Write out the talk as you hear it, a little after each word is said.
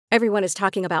Everyone is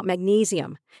talking about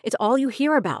magnesium. It's all you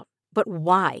hear about. But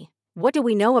why? What do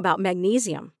we know about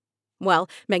magnesium? Well,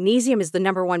 magnesium is the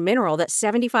number one mineral that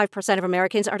 75% of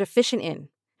Americans are deficient in.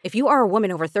 If you are a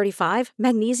woman over 35,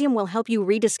 magnesium will help you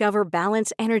rediscover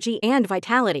balance, energy, and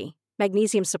vitality.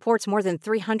 Magnesium supports more than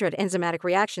 300 enzymatic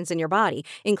reactions in your body,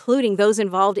 including those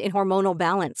involved in hormonal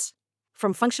balance.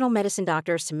 From functional medicine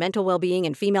doctors to mental well-being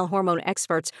and female hormone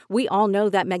experts, we all know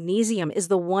that magnesium is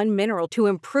the one mineral to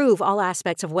improve all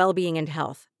aspects of well-being and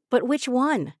health. But which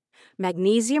one?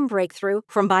 Magnesium Breakthrough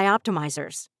from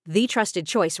Bioptimizers, the trusted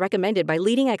choice recommended by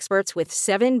leading experts with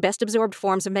 7 best-absorbed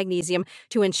forms of magnesium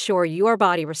to ensure your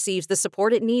body receives the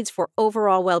support it needs for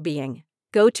overall well-being.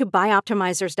 Go to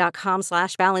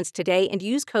bioptimizers.com/balance today and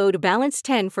use code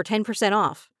BALANCE10 for 10%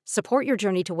 off. Support your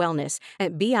journey to wellness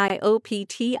at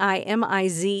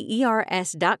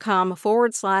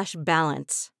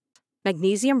bioptimizers.com/balance.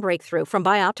 Magnesium Breakthrough from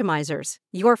Bioptimizers,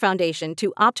 your foundation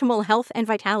to optimal health and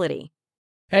vitality.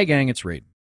 Hey gang, it's Reed.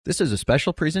 This is a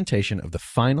special presentation of the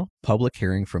final public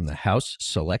hearing from the House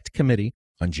Select Committee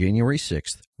on January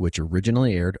 6th, which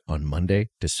originally aired on Monday,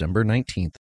 December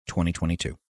 19th,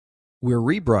 2022. We're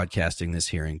rebroadcasting this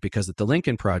hearing because at the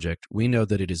Lincoln Project, we know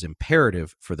that it is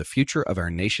imperative for the future of our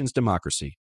nation's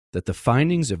democracy that the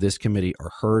findings of this committee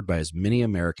are heard by as many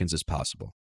Americans as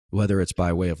possible, whether it's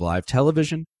by way of live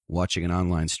television, watching an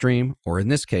online stream, or in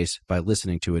this case, by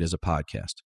listening to it as a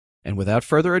podcast. And without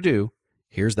further ado,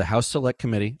 here's the House Select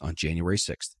Committee on January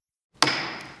 6th.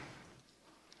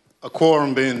 A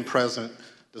quorum being present,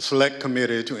 the Select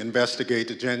Committee to investigate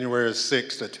the January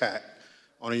 6th attack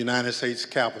on the United States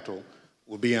Capitol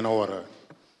will be in order.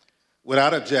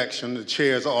 Without objection, the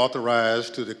chair is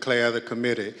authorized to declare the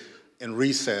committee in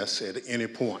recess at any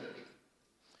point.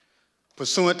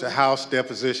 Pursuant to House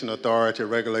Deposition Authority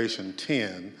Regulation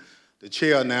 10, the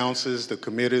chair announces the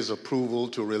committee's approval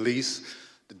to release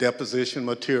the deposition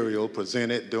material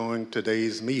presented during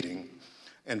today's meeting,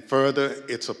 and further,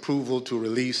 its approval to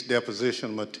release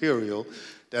deposition material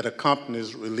that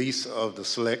accompanies release of the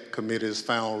Select Committee's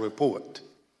final report.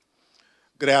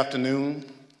 Good afternoon,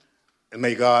 and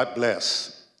may God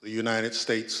bless the United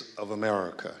States of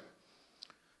America.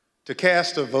 To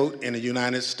cast a vote in the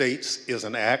United States is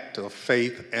an act of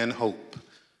faith and hope.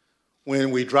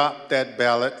 When we drop that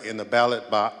ballot in the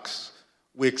ballot box,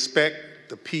 we expect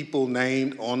the people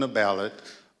named on the ballot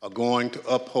are going to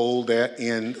uphold their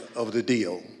end of the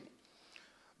deal.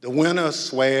 The winner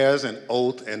swears an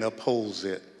oath and upholds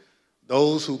it.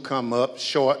 Those who come up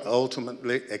short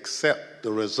ultimately accept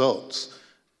the results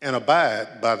and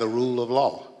abide by the rule of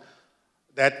law.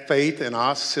 That faith in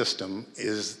our system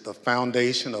is the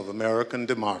foundation of American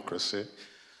democracy.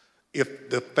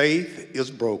 If the faith is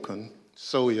broken,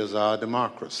 so is our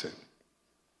democracy.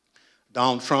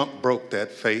 Donald Trump broke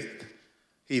that faith.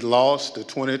 He lost the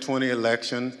 2020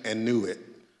 election and knew it.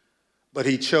 But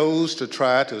he chose to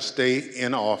try to stay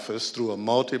in office through a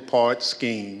multi-part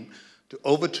scheme to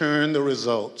overturn the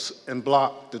results and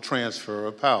block the transfer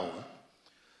of power.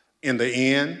 In the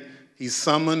end, he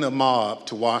summoned a mob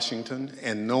to Washington,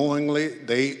 and knowingly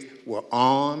they were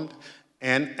armed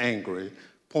and angry,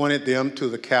 pointed them to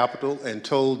the Capitol and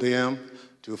told them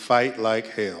to fight like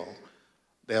hell.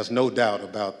 There's no doubt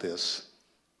about this.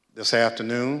 This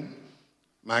afternoon,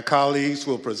 my colleagues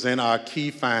will present our key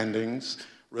findings,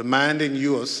 reminding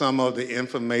you of some of the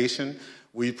information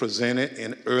we presented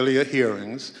in earlier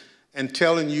hearings and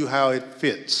telling you how it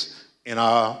fits in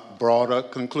our broader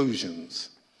conclusions.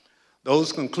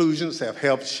 Those conclusions have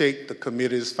helped shape the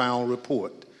committee's final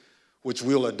report, which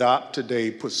we'll adopt today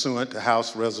pursuant to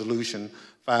House Resolution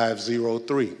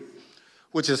 503,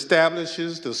 which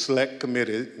establishes the Select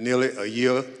Committee nearly a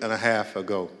year and a half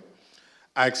ago.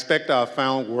 I expect our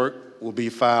final work will be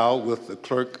filed with the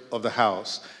Clerk of the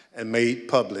House and made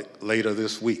public later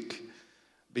this week.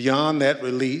 Beyond that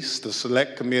release, the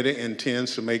Select Committee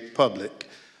intends to make public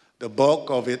the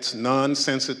bulk of its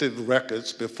non-sensitive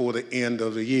records before the end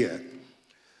of the year.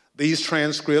 These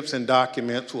transcripts and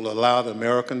documents will allow the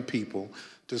American people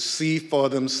to see for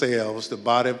themselves the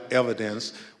body of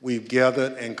evidence we've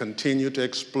gathered and continue to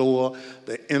explore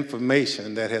the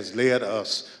information that has led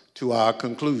us to our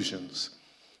conclusions.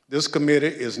 This committee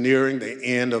is nearing the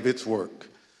end of its work.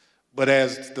 But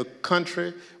as the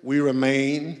country, we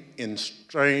remain in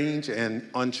strange and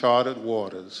uncharted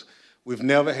waters. We've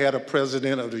never had a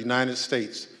president of the United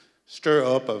States stir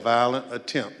up a violent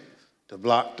attempt to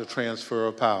block the transfer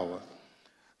of power.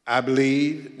 I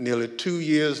believe nearly 2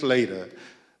 years later,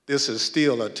 this is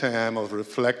still a time of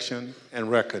reflection and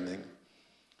reckoning.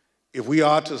 If we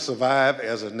are to survive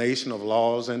as a nation of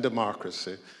laws and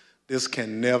democracy, this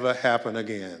can never happen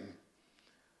again.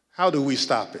 How do we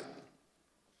stop it?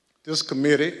 This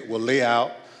committee will lay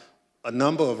out a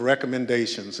number of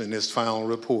recommendations in this final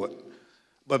report.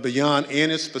 But beyond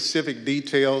any specific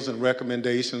details and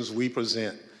recommendations we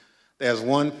present, there's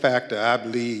one factor I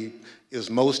believe is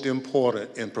most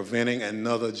important in preventing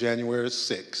another January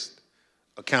 6th,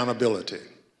 accountability.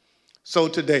 So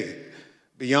today,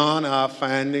 beyond our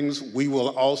findings, we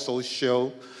will also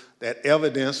show that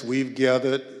evidence we've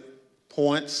gathered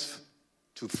points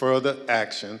to further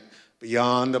action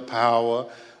beyond the power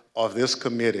of this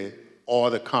committee or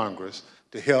the Congress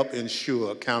to help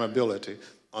ensure accountability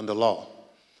under law.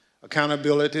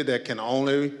 Accountability that can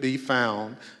only be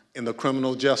found in the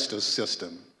criminal justice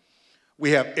system.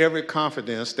 We have every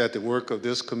confidence that the work of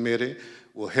this committee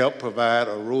will help provide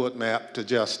a roadmap to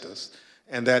justice,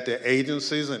 and that the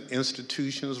agencies and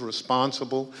institutions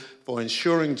responsible for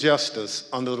ensuring justice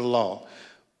under the law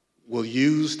will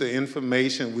use the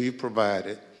information we've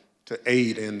provided to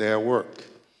aid in their work.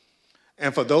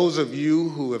 And for those of you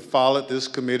who have followed this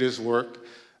committee's work,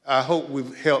 I hope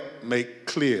we've helped make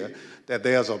clear that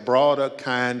there's a broader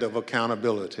kind of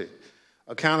accountability.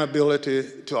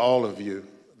 Accountability to all of you,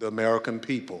 the American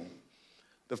people.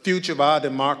 The future of our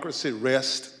democracy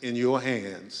rests in your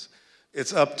hands.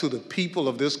 It's up to the people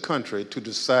of this country to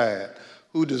decide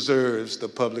who deserves the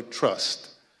public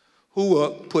trust, who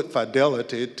will put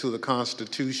fidelity to the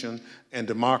Constitution and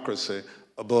democracy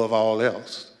above all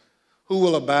else, who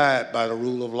will abide by the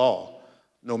rule of law,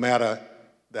 no matter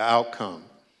the outcome.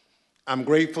 I'm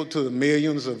grateful to the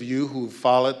millions of you who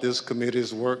followed this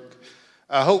committee's work.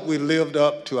 I hope we lived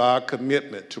up to our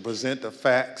commitment to present the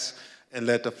facts and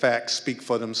let the facts speak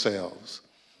for themselves.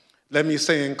 Let me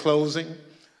say in closing,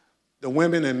 the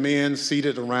women and men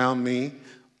seated around me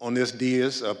on this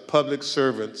dais are public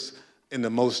servants in the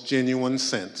most genuine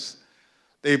sense.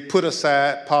 They've put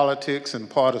aside politics and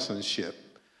partisanship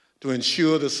to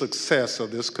ensure the success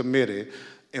of this committee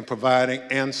in providing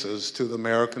answers to the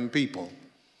American people.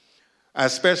 I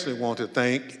especially want to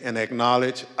thank and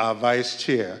acknowledge our Vice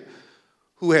Chair,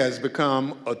 who has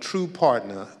become a true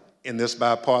partner in this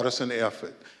bipartisan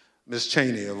effort, Ms.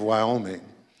 Cheney of Wyoming.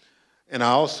 And I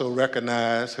also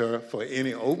recognize her for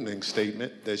any opening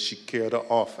statement that she cared to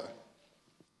offer.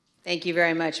 Thank you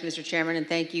very much, Mr. Chairman, and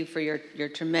thank you for your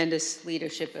tremendous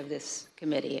leadership of this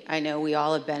committee. I know we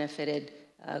all have benefited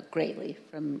greatly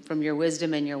from your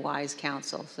wisdom and your wise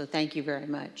counsel, so thank you very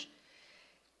much.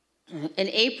 In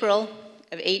April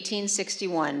of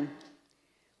 1861,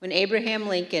 when Abraham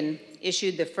Lincoln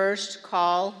issued the first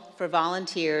call for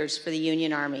volunteers for the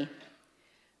Union Army,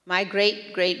 my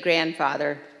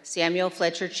great-great-grandfather, Samuel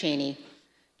Fletcher Cheney,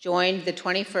 joined the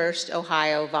 21st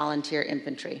Ohio Volunteer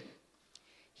Infantry.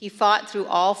 He fought through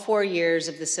all 4 years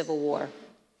of the Civil War,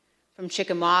 from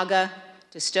Chickamauga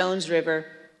to Stones River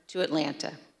to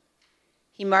Atlanta.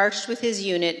 He marched with his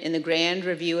unit in the Grand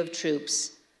Review of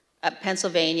Troops up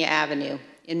Pennsylvania Avenue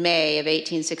in May of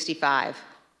 1865,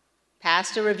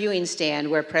 past a reviewing stand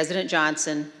where President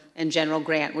Johnson and General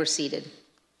Grant were seated.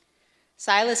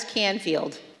 Silas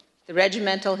Canfield, the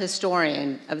regimental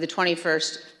historian of the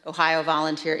 21st Ohio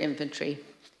Volunteer Infantry,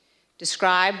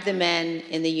 described the men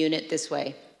in the unit this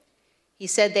way. He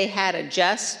said they had a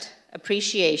just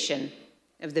appreciation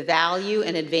of the value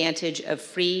and advantage of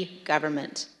free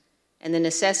government and the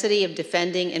necessity of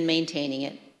defending and maintaining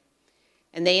it.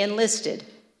 And they enlisted,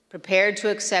 prepared to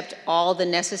accept all the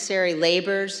necessary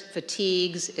labors,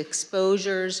 fatigues,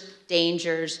 exposures,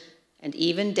 dangers, and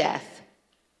even death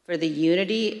for the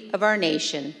unity of our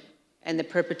nation and the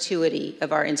perpetuity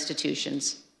of our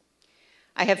institutions.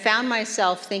 I have found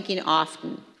myself thinking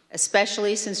often,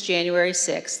 especially since January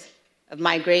 6th, of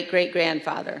my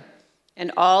great-great-grandfather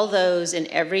and all those in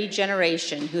every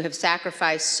generation who have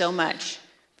sacrificed so much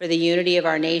for the unity of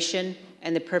our nation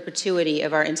and the perpetuity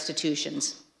of our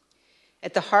institutions.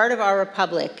 At the heart of our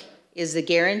republic is the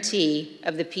guarantee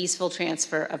of the peaceful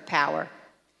transfer of power.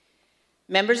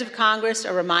 Members of Congress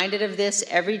are reminded of this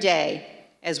every day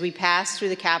as we pass through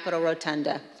the Capitol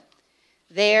Rotunda.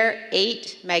 There,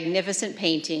 8 magnificent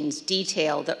paintings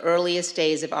detail the earliest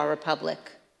days of our republic.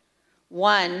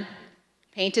 One,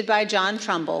 painted by John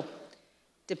Trumbull,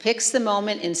 depicts the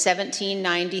moment in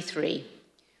 1793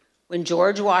 when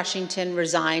George Washington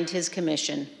resigned his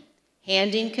commission,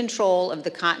 handing control of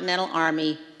the Continental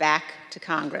Army back to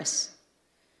Congress.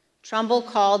 Trumbull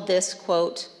called this,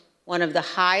 quote, one of the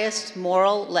highest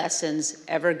moral lessons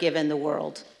ever given the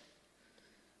world.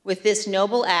 With this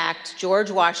noble act,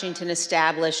 George Washington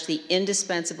established the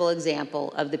indispensable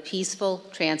example of the peaceful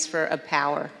transfer of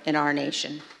power in our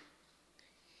nation.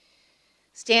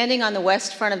 Standing on the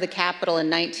west front of the Capitol in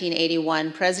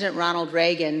 1981, President Ronald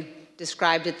Reagan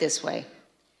described it this way: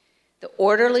 The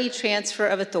orderly transfer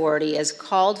of authority, as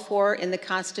called for in the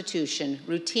Constitution,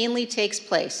 routinely takes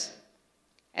place,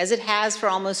 as it has for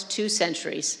almost 2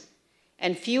 centuries,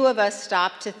 and few of us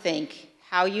stop to think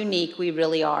how unique we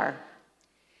really are.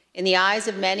 In the eyes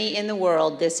of many in the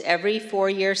world, this every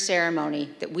 4-year ceremony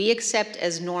that we accept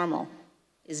as normal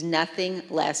is nothing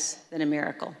less than a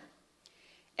miracle.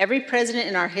 Every president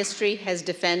in our history has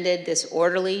defended this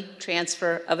orderly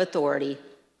transfer of authority,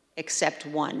 except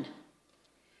one.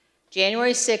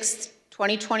 January 6,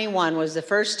 2021 was the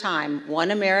first time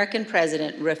one American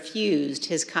president refused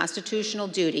his constitutional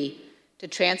duty to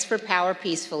transfer power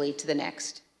peacefully to the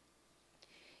next.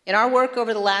 In our work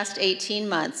over the last 18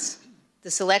 months,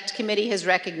 the Select Committee has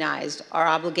recognized our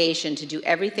obligation to do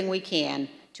everything we can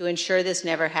to ensure this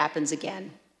never happens again.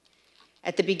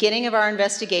 At the beginning of our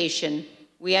investigation,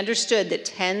 we understood that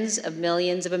tens of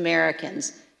millions of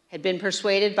Americans had been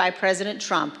persuaded by President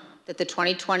Trump that the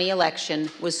 2020 election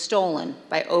was stolen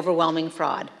by overwhelming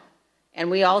fraud. And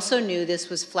we also knew this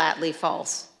was flatly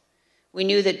false. We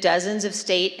knew that dozens of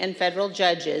state and federal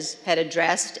judges had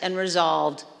addressed and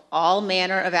resolved all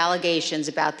manner of allegations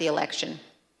about the election.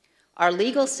 Our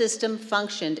legal system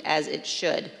functioned as it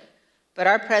should, but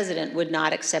our president would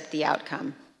not accept the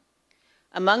outcome.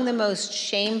 Among the most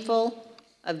shameful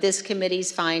of this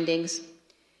committee's findings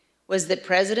was that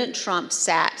President Trump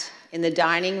sat in the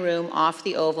dining room off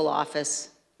the Oval Office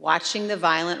watching the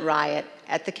violent riot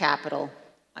at the Capitol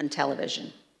on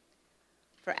television.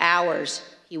 For hours,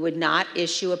 he would not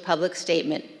issue a public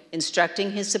statement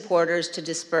instructing his supporters to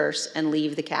disperse and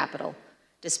leave the Capitol,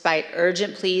 despite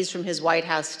urgent pleas from his White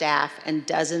House staff and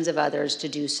dozens of others to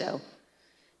do so.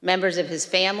 Members of his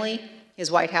family,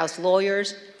 his White House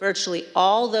lawyers, virtually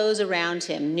all those around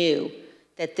him knew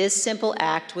that this simple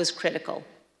act was critical.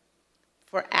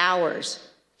 For hours,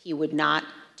 he would not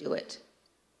do it.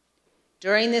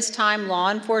 During this time, law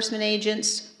enforcement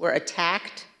agents were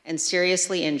attacked and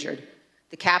seriously injured.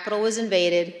 The Capitol was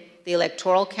invaded, the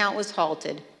electoral count was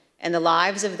halted, and the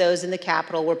lives of those in the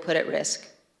Capitol were put at risk.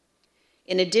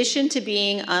 In addition to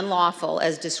being unlawful,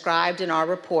 as described in our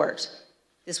report,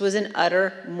 this was an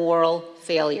utter moral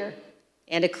failure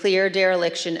and a clear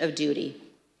dereliction of duty.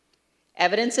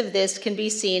 Evidence of this can be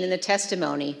seen in the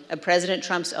testimony of President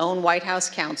Trump's own White House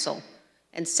counsel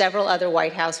and several other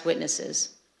White House witnesses.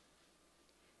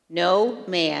 No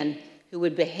man who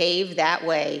would behave that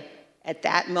way at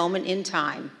that moment in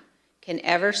time can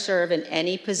ever serve in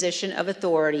any position of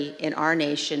authority in our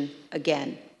nation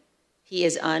again. He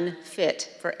is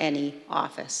unfit for any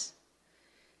office.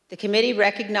 The committee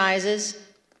recognizes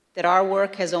that our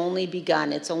work has only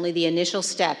begun. It's only the initial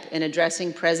step in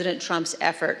addressing President Trump's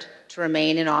effort to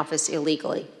remain in office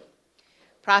illegally.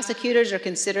 Prosecutors are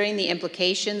considering the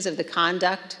implications of the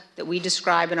conduct that we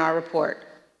describe in our report,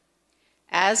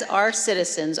 as are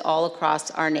citizens all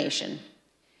across our nation.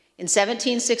 In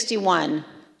 1761,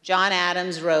 John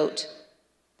Adams wrote,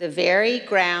 "The very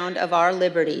ground of our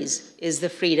liberties is the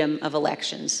freedom of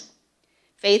elections."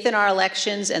 Faith in our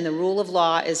elections and the rule of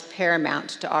law is paramount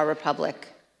to our republic.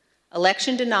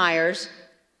 Election deniers,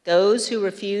 those who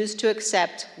refuse to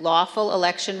accept lawful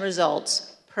election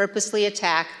results, purposely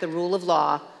attack the rule of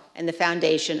law and the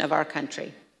foundation of our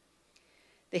country.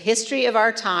 The history of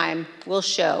our time will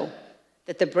show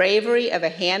that the bravery of a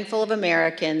handful of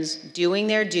Americans doing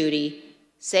their duty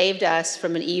saved us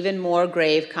from an even more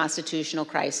grave constitutional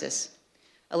crisis.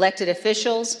 Elected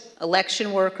officials,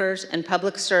 election workers, and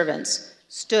public servants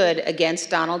stood against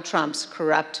Donald Trump's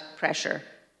corrupt pressure.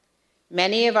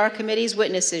 Many of our committee's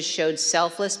witnesses showed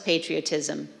selfless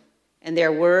patriotism, and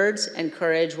their words and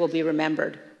courage will be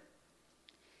remembered.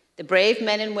 The brave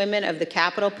men and women of the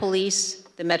Capitol Police,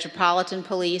 the Metropolitan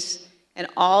Police, and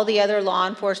all the other law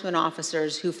enforcement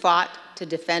officers who fought to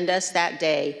defend us that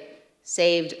day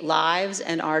saved lives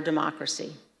and our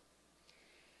democracy.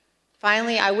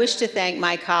 Finally, I wish to thank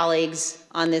my colleagues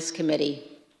on this committee.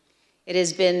 It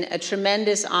has been a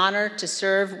tremendous honor to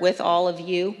serve with all of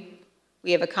you.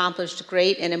 We have accomplished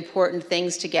great and important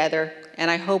things together,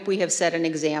 and I hope we have set an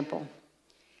example.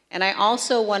 And I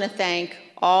also want to thank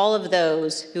all of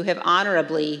those who have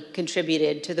honorably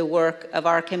contributed to the work of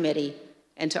our committee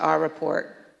and to our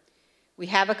report. We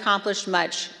have accomplished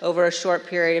much over a short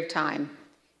period of time.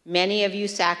 Many of you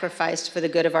sacrificed for the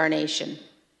good of our nation.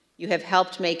 You have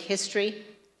helped make history,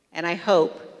 and I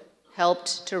hope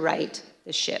helped to right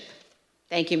the ship.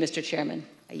 Thank you, Mr. Chairman.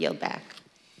 I yield back.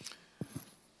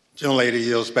 Gentlelady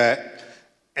yields back.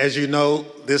 As you know,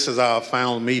 this is our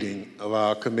final meeting of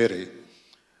our committee.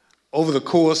 Over the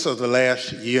course of the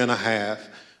last year and a half,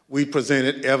 we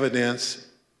presented evidence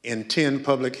in 10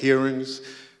 public hearings,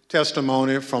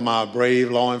 testimony from our brave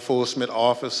law enforcement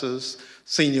officers,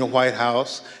 senior White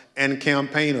House and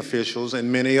campaign officials,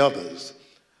 and many others.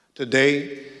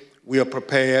 Today, we are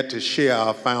prepared to share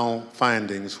our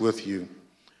findings with you.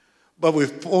 But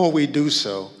before we do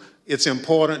so, it's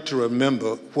important to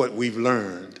remember what we've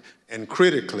learned, and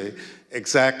critically,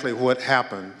 exactly what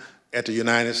happened at the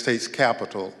United States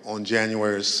Capitol on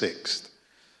January 6th.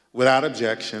 Without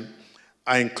objection,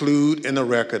 I include in the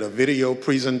record a video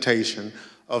presentation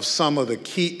of some of the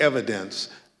key evidence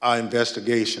our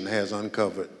investigation has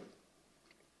uncovered.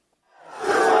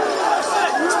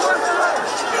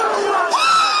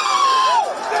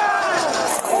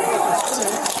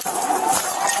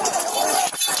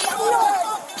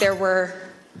 There were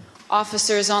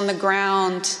officers on the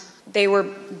ground. They were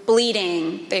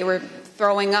bleeding. They were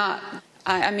throwing up.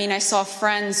 I saw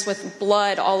friends with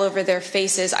blood all over their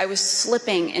faces. I was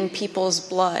slipping in people's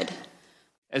blood.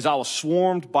 As I was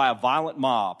swarmed by a violent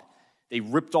mob, they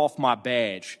ripped off my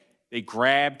badge. They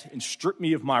grabbed and stripped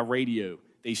me of my radio.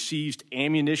 They seized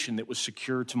ammunition that was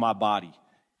secured to my body.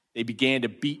 They began to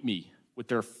beat me with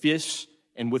their fists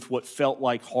and with what felt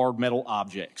like hard metal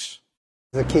objects.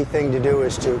 The key thing to do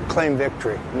is to claim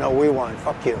victory. No, we won.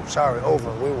 Fuck you. Sorry,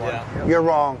 over. We won. Yeah. You're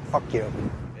wrong. Fuck you.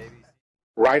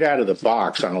 Right out of the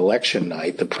box on election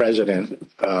night, the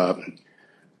president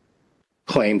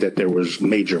claimed that there was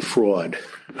major fraud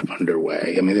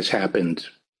underway. I mean, this happened,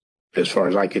 as far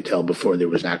as I could tell, before there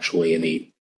was actually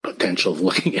any potential of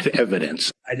looking at evidence.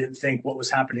 I didn't think what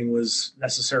was happening was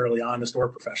necessarily honest or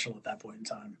professional at that point in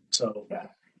time. So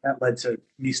that led to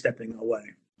me stepping away.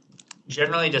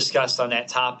 Generally discussed on that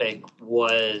topic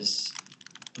was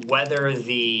whether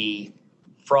the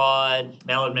fraud,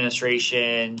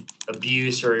 maladministration,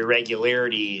 abuse, or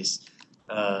irregularities,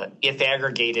 if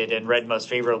aggregated and read most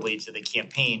favorably to the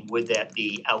campaign, would that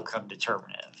be outcome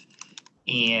determinative?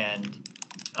 And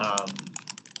I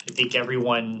think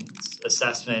everyone's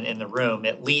assessment in the room,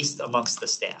 at least amongst the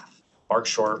staff, Mark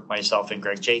Short, myself, and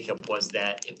Greg Jacob, was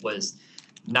that it was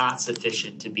not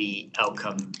sufficient to be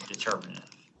outcome determinative.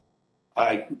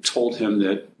 I told him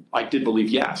that I did believe,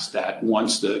 yes, that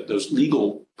once those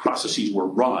legal processes were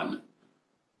run,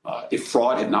 if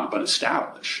fraud had not been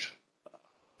established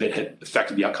that had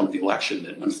affected the outcome of the election,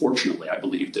 then unfortunately I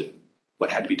believed that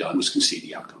what had to be done was concede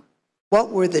the outcome. What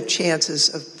were the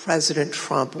chances of President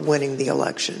Trump winning the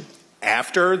election?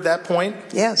 After that point?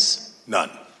 Yes. None.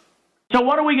 So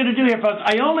what are we going to do here, folks?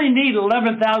 I only need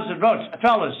 11,000 votes.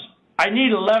 Fellas, I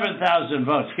need 11,000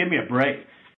 votes. Give me a break.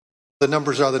 The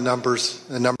numbers are the numbers.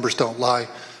 The numbers don't lie.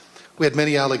 We had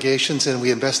many allegations, and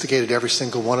we investigated every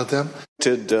single one of them.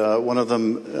 Did one of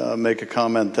them make a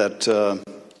comment that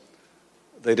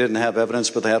they didn't have evidence,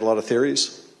 but they had a lot of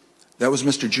theories? That was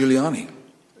Mr. Giuliani.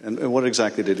 And what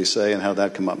exactly did he say, and how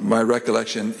that come up? My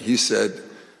recollection, he said,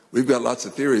 we've got lots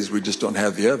of theories, we just don't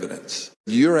have the evidence.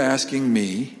 You're asking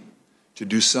me to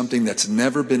do something that's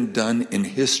never been done in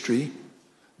history,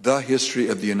 the history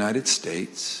of the United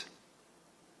States,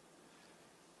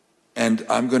 and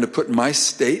I'm going to put my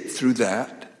state through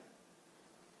that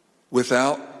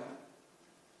without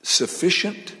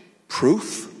sufficient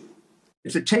proof?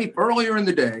 It's a tape earlier in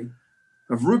the day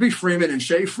of Ruby Freeman and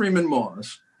Shay Freeman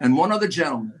Morris and one other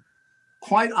gentleman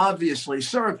quite obviously,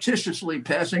 surreptitiously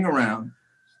passing around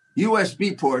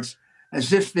USB ports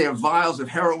as if they're vials of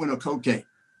heroin or cocaine.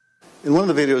 In one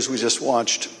of the videos we just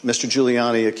watched, Mr.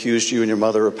 Giuliani accused you and your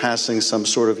mother of passing some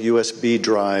sort of USB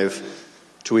drive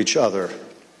to each other.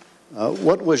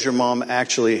 What was your mom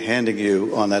actually handing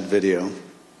you on that video?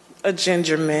 A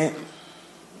ginger mint.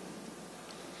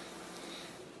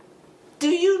 Do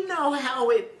you know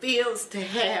how it feels to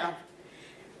have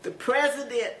the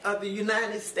President of the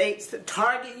United States to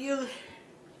target you?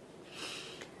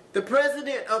 The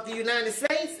President of the United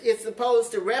States is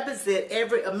supposed to represent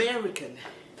every American,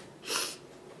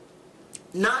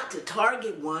 not to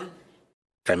target one.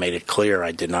 I made it clear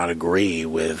I did not agree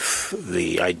with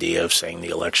the idea of saying the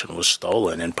election was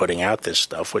stolen and putting out this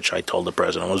stuff, which I told the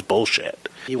president was bullshit.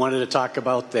 He wanted to talk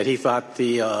about that he thought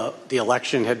the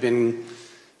election had been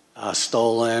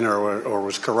stolen or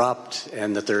was corrupt,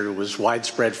 and that there was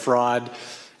widespread fraud.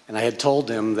 And I had told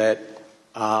him that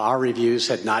our reviews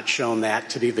had not shown that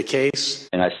to be the case.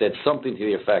 And I said something to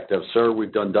the effect of, sir,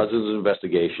 we've done dozens of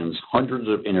investigations, hundreds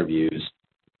of interviews.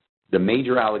 The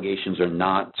major allegations are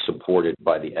not supported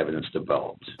by the evidence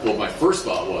developed. Well, my first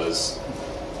thought was,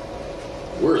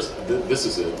 this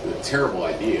is a terrible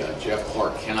idea. Jeff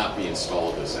Clark cannot be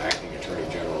installed as acting Attorney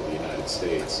General of the United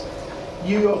States.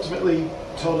 You ultimately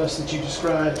told us that you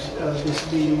described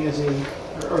this meeting as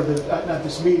not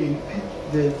this meeting,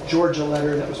 the Georgia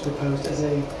letter that was proposed as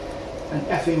an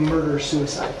effing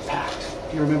murder-suicide pact.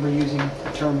 Do you remember using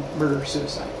the term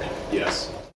murder-suicide pact? Yes.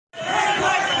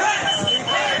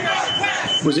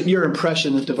 Was it your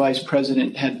impression that the vice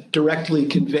president had directly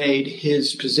conveyed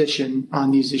his position on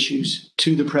these issues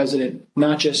to the president,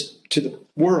 not just to the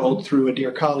world through a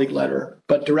Dear Colleague letter,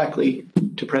 but directly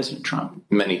to President Trump?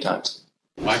 Many times.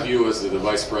 My view is that the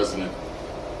vice president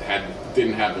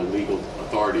didn't have the legal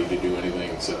authority to do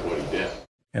anything except what he did.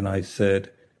 And I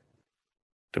said,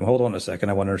 hold on a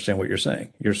second, I want to understand what you're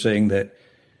saying. You're saying that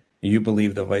you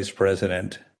believe the vice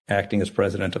president, acting as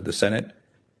president of the Senate,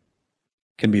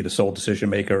 can be the sole decision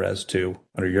maker as to,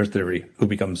 under your theory, who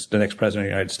becomes the next president of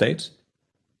the United States?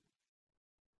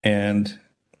 And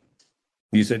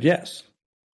you said yes.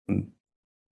 And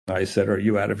I said, are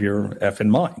you out of your effing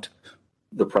mind?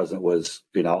 The president was,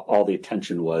 all the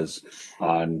attention was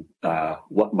on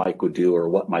what Mike would do or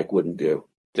what Mike wouldn't do.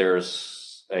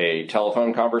 There's a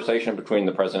telephone conversation between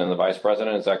the president and the vice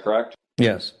president. Is that correct?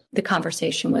 Yes. The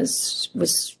conversation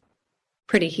was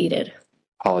pretty heated.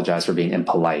 Apologize for being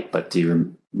impolite, but do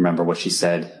you remember what she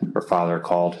said her father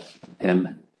called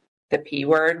him? The P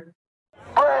word.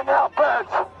 Bring out beds!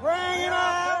 Bring it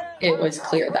out! It was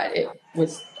clear that it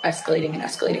was escalating and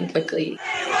escalating quickly.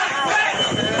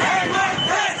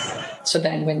 So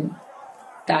then when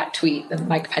that tweet, the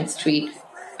Mike Pence tweet,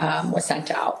 was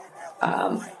sent out,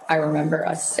 I remember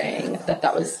us saying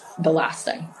that was the last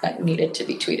thing that needed to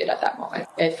be tweeted at that moment.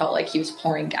 It felt like he was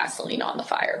pouring gasoline on the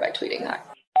fire by tweeting that.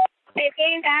 They've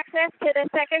gained access to the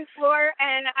second floor,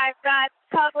 and I've got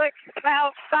public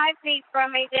about 5 feet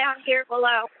from me down here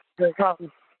below. Okay, copy.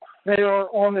 They are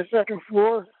on the second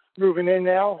floor, moving in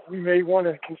now. We may want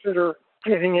to consider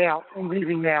getting out and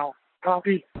leaving now.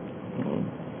 Copy.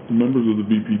 The members of the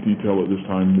VP detail at this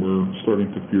time were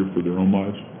starting to fear for their own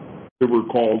lives. There were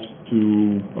calls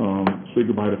to say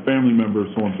goodbye to family members,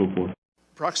 so on and so forth.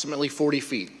 Approximately 40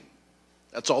 feet.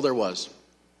 That's all there was.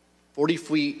 40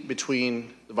 feet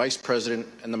between the vice president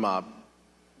and the mob.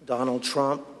 Donald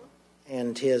Trump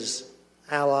and his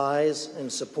allies and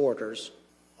supporters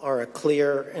are a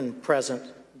clear and present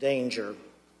danger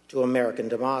to American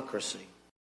democracy.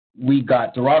 We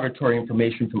got derogatory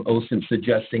information from OSINT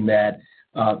suggesting that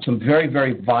some very,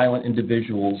 very violent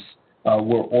individuals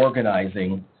were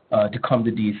organizing to come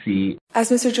to D.C. As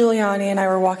Mr. Giuliani and I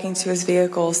were walking to his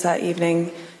vehicles that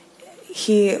evening,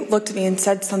 he looked at me and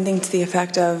said something to the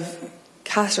effect of,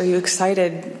 Cass, are you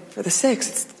excited for the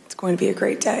 6th? It's going to be a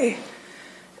great day.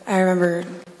 I remember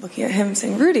looking at him and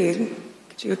saying, Rudy,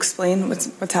 could you explain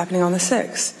what's happening on the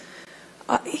 6th?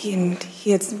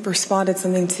 He had responded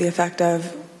something to the effect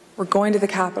of, we're going to the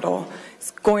Capitol.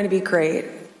 It's going to be great.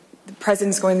 The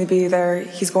president's going to be there.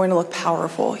 He's going to look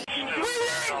powerful.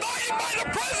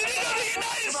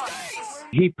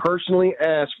 He personally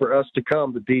asked for us to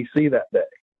come to D.C. that day.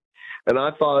 And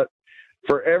I thought,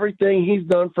 for everything he's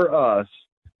done for us,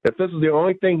 if this is the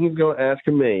only thing he's going to ask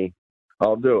of me,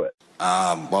 I'll do it.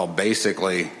 Well,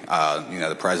 basically,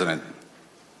 the president,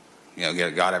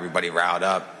 got everybody riled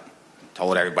up,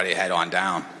 told everybody to head on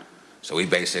down. So we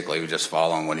basically were just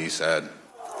following what he said. We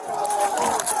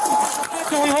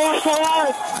lost the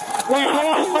line! We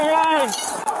lost the line!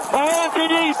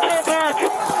 Anthony, get back!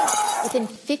 Within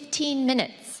 15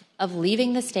 minutes of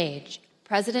leaving the stage,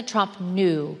 President Trump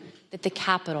knew that the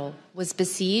Capitol was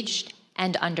besieged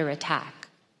and under attack.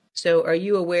 So are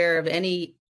you aware of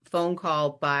any phone call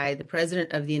by the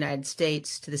President of the United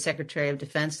States to the Secretary of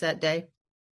Defense that day?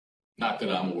 Not that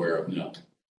I'm aware of, no.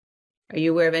 Are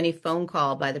you aware of any phone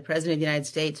call by the President of the United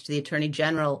States to the Attorney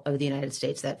General of the United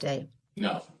States that day? No.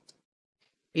 Are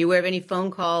you aware of any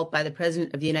phone call by the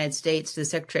President of the United States to the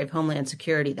Secretary of Homeland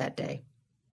Security that day?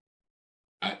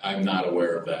 I'm not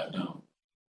aware of that, no.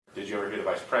 Did you ever hear the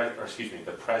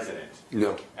president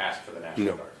No. ask for the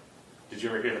National Guard? Did you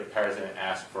ever hear the president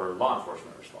ask for law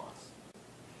enforcement response?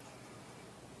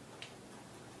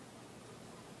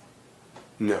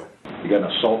 No. You got an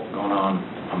assault going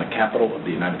on the Capitol of the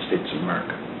United States of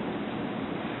America.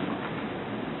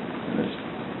 And there's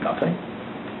nothing.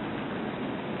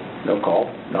 No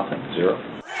call, nothing, zero.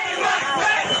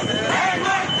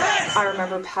 I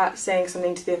remember Pat saying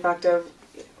something to the effect of,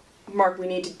 Mark, we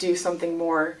need to do something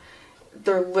more.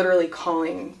 They're literally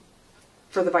calling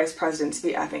for the vice president to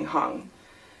be effing hung.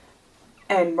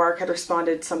 And Mark had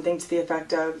responded something to the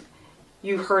effect of,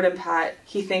 you heard him, Pat.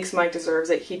 He thinks Mike deserves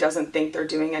it. He doesn't think they're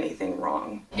doing anything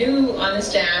wrong. You on the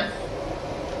staff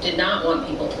did not want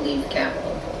people to leave the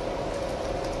Capitol.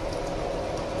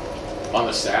 On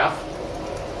the staff?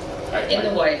 In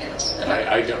the White House.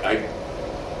 I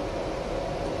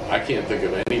can't think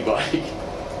of anybody,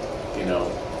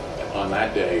 on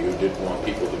that day who didn't want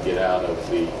people to get out of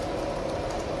the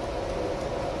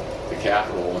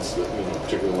Capitol once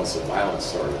particularly once the violence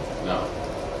started. No.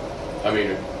 I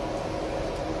mean,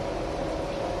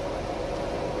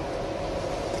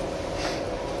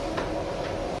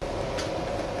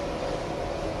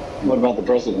 What about the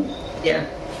president? Yeah.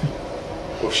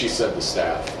 Well, she said the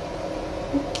staff.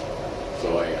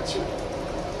 So I answered.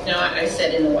 No, I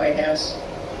said in the White House.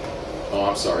 Oh,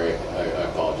 I'm sorry. I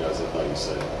apologize. I thought you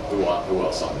said who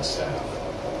else on the staff.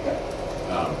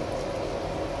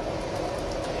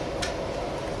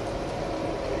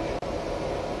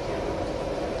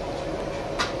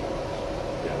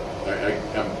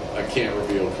 I can't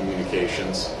reveal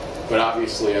communications, but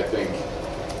obviously I think,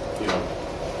 you know,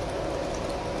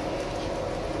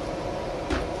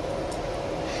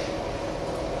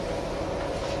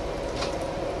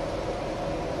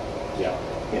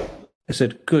 yeah. I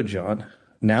said, good, John.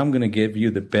 Now I'm going to give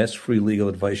you the best free legal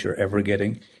advice you're ever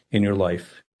getting in your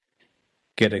life.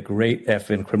 Get a great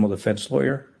effing criminal defense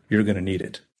lawyer. You're going to need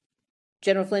it.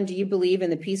 General Flynn, do you believe in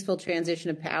the peaceful transition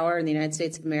of power in the United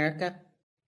States of America?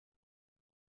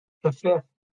 Sure.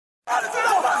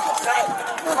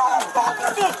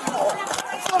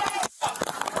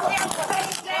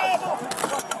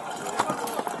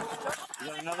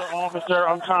 Another officer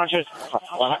unconscious.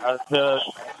 The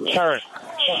terrorist.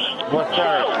 What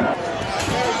terrorist?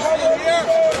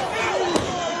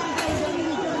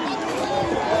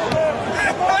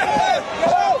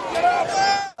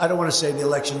 I don't want to say the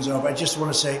election's over. I just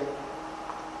want to say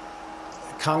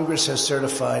Congress has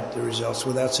certified the results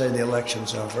without saying the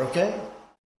election's over, okay?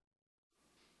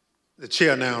 The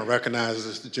chair now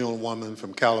recognizes the gentlewoman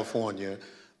from California,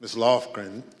 Ms.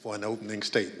 Lofgren, for an opening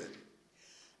statement.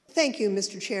 Thank you,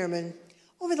 Mr. Chairman.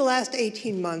 Over the last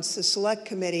 18 months, the Select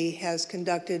Committee has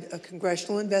conducted a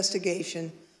congressional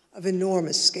investigation of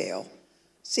enormous scale,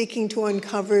 seeking to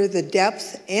uncover the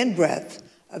depth and breadth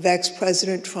of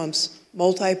ex-President Trump's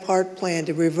multi-part plan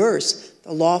to reverse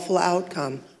the lawful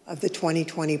outcome of the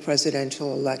 2020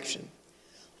 presidential election.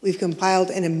 We've compiled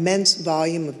an immense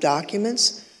volume of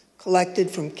documents collected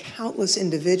from countless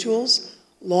individuals,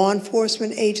 law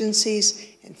enforcement agencies,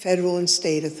 and federal and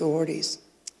state authorities.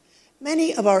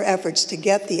 Many of our efforts to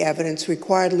get the evidence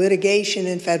required litigation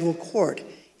in federal court,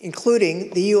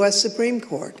 including the U.S. Supreme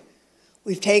Court.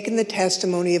 We've taken the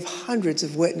testimony of hundreds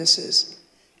of witnesses.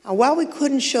 Now, while we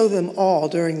couldn't show them all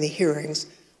during the hearings,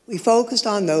 we focused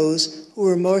on those who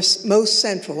were most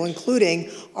central, including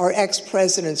our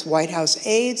ex-president's White House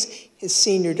aides, his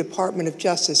senior Department of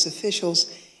Justice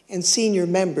officials, and senior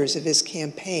members of his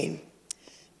campaign.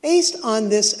 Based on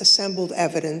this assembled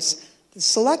evidence, the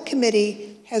Select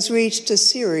Committee has reached a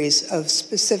series of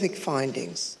specific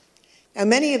findings. Now,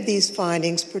 many of these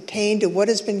findings pertain to what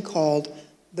has been called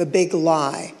the big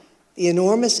lie, the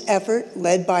enormous effort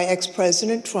led by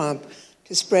ex-President Trump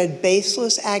to spread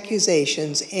baseless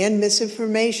accusations and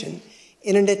misinformation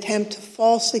in an attempt to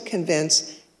falsely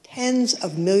convince tens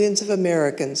of millions of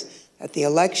Americans that the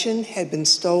election had been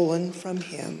stolen from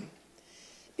him.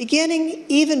 Beginning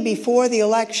even before the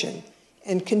election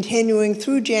and continuing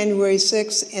through January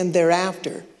 6th and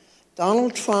thereafter,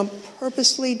 Donald Trump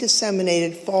purposely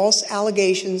disseminated false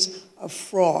allegations of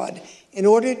fraud in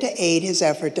order to aid his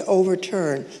effort to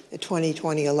overturn the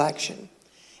 2020 election.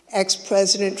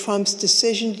 Ex-President Trump's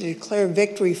decision to declare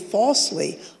victory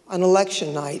falsely on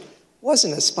election night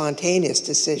wasn't a spontaneous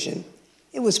decision.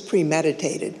 It was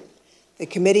premeditated. The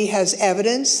committee has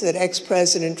evidence that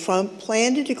ex-President Trump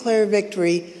planned to declare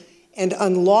victory and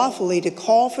unlawfully to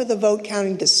call for the vote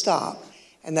counting to stop,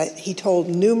 and that he told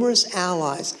numerous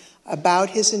allies about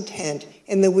his intent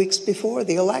in the weeks before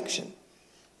the election.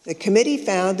 The committee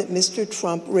found that Mr.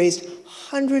 Trump raised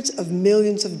hundreds of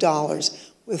millions of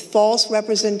dollars with false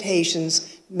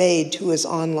representations made to his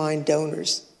online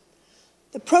donors.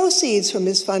 The proceeds from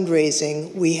his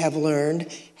fundraising, we have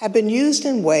learned, have been used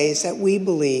in ways that we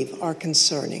believe are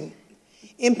concerning.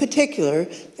 In particular,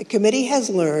 the committee has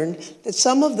learned that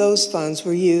some of those funds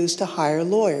were used to hire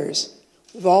lawyers.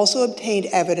 We've also obtained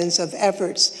evidence of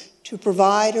efforts to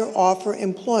provide or offer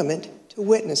employment to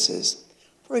witnesses.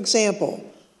 For example,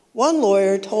 one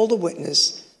lawyer told a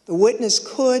witness the witness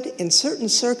could, in certain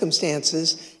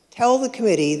circumstances, tell the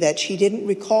committee that she didn't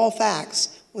recall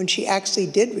facts when she actually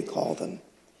did recall them.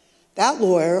 That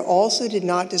lawyer also did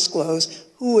not disclose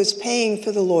who was paying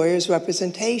for the lawyer's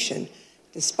representation,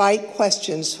 despite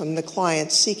questions from the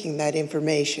client seeking that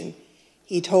information.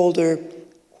 He told her,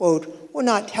 quote, "We're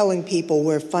not telling people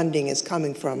where funding is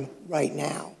coming from right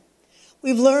now."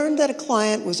 We've learned that a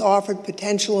client was offered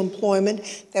potential employment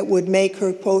that would make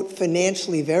her, quote,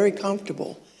 "financially very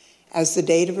comfortable," as the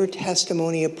date of her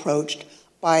testimony approached,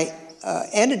 by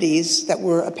entities that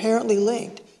were apparently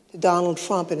linked to Donald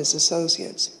Trump and his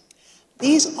associates.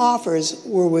 These offers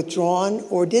were withdrawn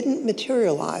or didn't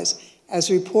materialize as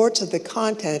reports of the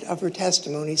content of her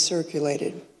testimony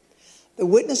circulated. The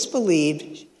witness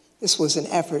believed This was an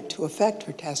effort to affect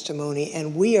her testimony,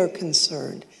 and we are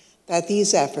concerned that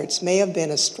these efforts may have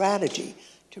been a strategy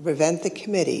to prevent the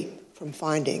committee from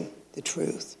finding the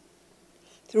truth.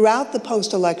 Throughout the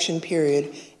post-election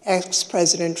period,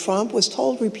 ex-President Trump was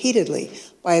told repeatedly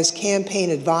by his campaign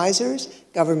advisors,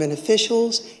 government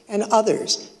officials, and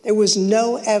others there was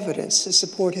no evidence to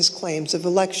support his claims of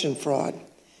election fraud.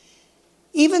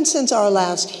 Even since our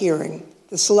last hearing,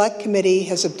 the Select Committee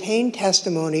has obtained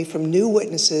testimony from new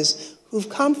witnesses who've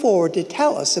come forward to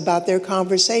tell us about their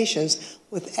conversations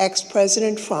with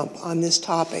ex-President Trump on this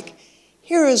topic.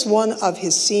 Here is one of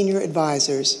his senior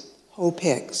advisors, Hope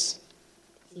Hicks.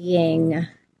 Seeing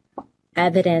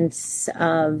evidence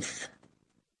of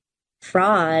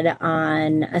fraud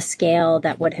on a scale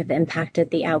that would have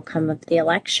impacted the outcome of the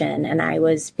election, and I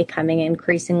was becoming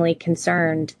increasingly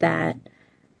concerned that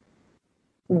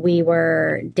we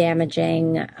were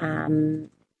damaging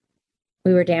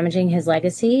his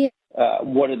legacy.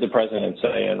 What did the president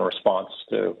say in response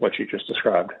to what you just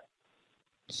described?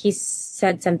 He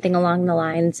said something along the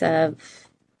lines of,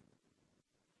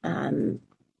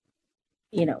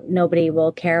 nobody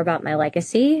will care about my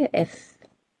legacy if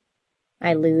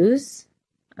I lose.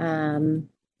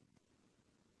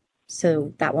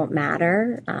 So that won't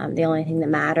matter. The only thing that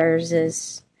matters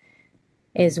is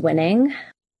winning.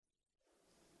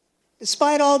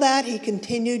 Despite all that, he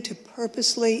continued to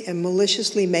purposely and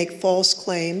maliciously make false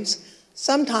claims,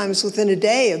 sometimes within a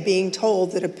day of being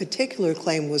told that a particular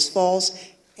claim was false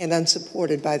and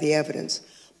unsupported by the evidence.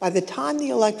 By the time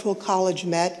the Electoral College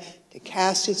met to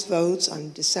cast its votes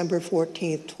on December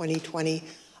 14th, 2020,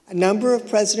 a number of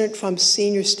President Trump's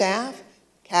senior staff,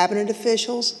 cabinet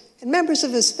officials, and members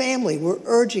of his family were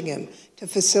urging him to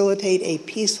facilitate a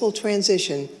peaceful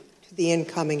transition to the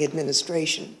incoming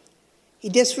administration. He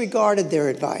disregarded their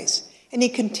advice, and he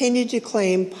continued to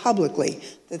claim publicly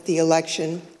that the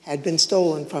election had been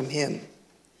stolen from him.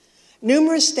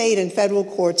 Numerous state and federal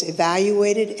courts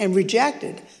evaluated and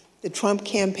rejected the Trump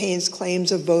campaign's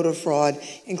claims of voter fraud,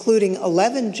 including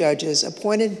 11 judges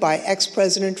appointed by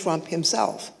ex-President Trump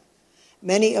himself.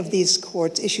 Many of these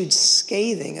courts issued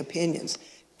scathing opinions,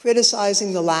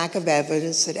 criticizing the lack of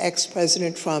evidence that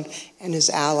ex-President Trump and his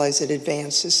allies had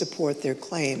advanced to support their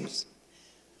claims.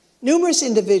 Numerous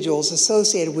individuals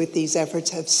associated with these efforts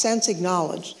have since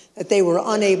acknowledged that they were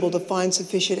unable to find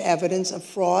sufficient evidence of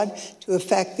fraud to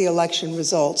affect the election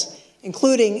results,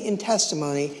 including in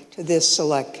testimony to this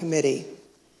Select Committee.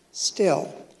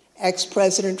 Still,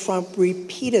 ex-President Trump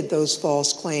repeated those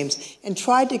false claims and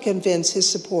tried to convince his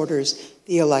supporters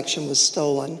the election was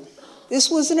stolen.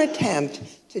 This was an attempt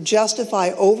to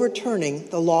justify overturning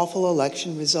the lawful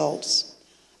election results.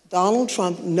 Donald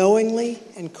Trump knowingly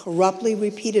and corruptly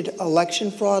repeated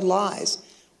election fraud lies,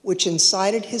 which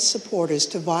incited his supporters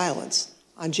to violence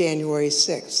on January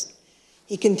 6th.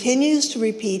 He continues to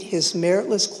repeat his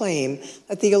meritless claim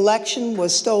that the election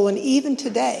was stolen even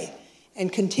today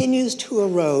and continues to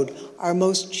erode our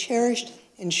most cherished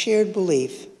and shared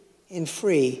belief in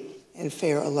free and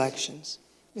fair elections.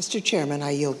 Mr. Chairman,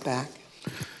 I yield back.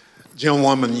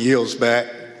 Gentlewoman yields back.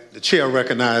 The chair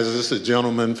recognizes the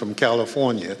gentleman from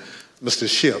California, Mr.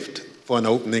 Schiff, for an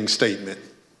opening statement.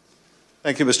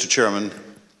 Thank you, Mr. Chairman.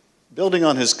 Building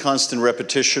on his constant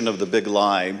repetition of the big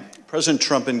lie, President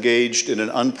Trump engaged in an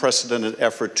unprecedented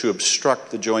effort to obstruct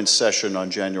the joint session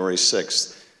on January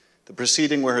 6th, the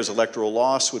proceeding where his electoral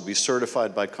loss would be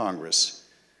certified by Congress.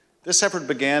 This effort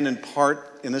began in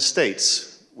part in the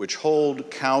states, which hold,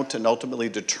 count, and ultimately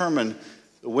determine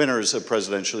the winners of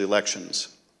presidential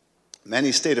elections.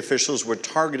 Many state officials were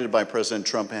targeted by President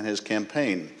Trump and his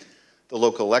campaign. The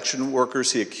local election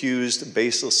workers he accused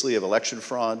baselessly of election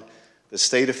fraud, the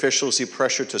state officials he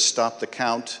pressured to stop the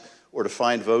count or to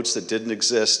find votes that didn't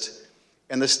exist,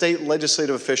 and the state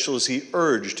legislative officials he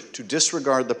urged to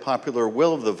disregard the popular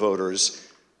will of the voters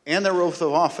and their oath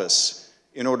of office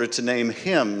in order to name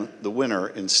him the winner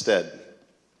instead.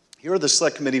 Here are the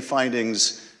Select Committee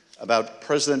findings about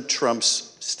President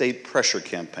Trump's state pressure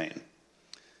campaign.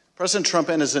 President Trump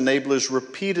and his enablers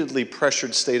repeatedly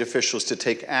pressured state officials to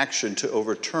take action to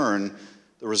overturn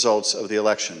the results of the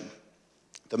election.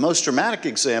 The most dramatic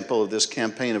example of this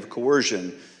campaign of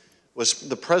coercion was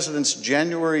the president's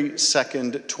January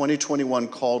 2nd, 2021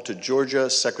 call to Georgia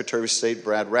Secretary of State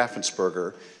Brad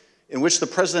Raffensperger, in which the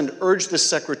president urged the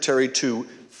secretary to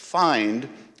find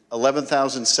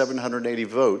 11,780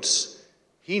 votes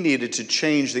he needed to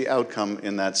change the outcome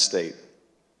in that state.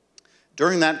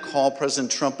 During that call,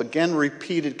 President Trump again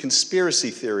repeated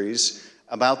conspiracy theories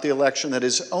about the election that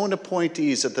his own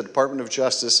appointees at the Department of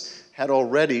Justice had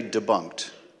already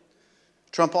debunked.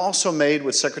 Trump also made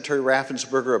what Secretary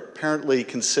Raffensperger apparently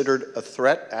considered a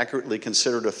threat, accurately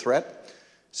considered a threat,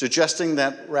 suggesting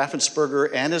that Raffensperger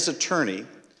and his attorney,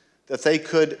 that they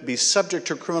could be subject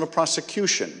to criminal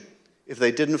prosecution if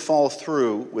they didn't follow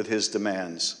through with his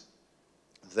demands.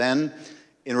 Then,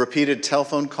 in repeated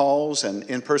telephone calls and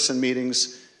in-person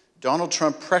meetings, Donald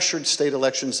Trump pressured state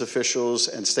elections officials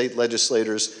and state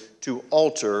legislators to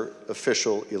alter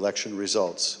official election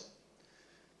results.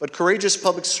 But courageous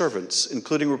public servants,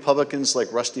 including Republicans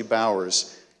like Rusty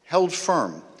Bowers, held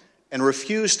firm and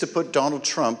refused to put Donald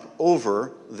Trump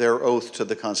over their oath to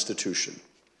the Constitution.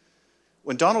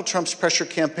 When Donald Trump's pressure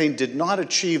campaign did not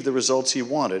achieve the results he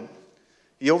wanted,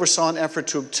 he oversaw an effort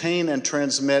to obtain and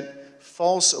transmit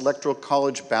false Electoral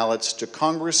College ballots to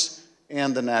Congress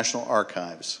and the National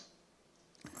Archives.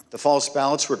 The false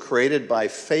ballots were created by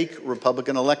fake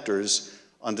Republican electors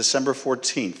on December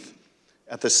 14th,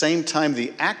 at the same time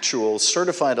the actual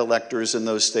certified electors in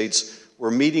those states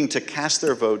were meeting to cast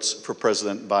their votes for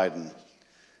President Biden.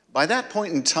 By that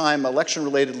point in time,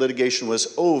 election-related litigation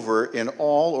was over in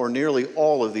all or nearly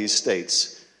all of these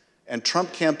states, and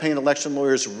Trump campaign election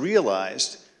lawyers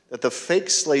realized that the fake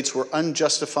slates were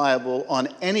unjustifiable on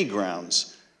any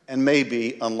grounds and may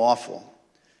be unlawful.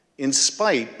 In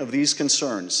spite of these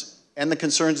concerns and the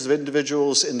concerns of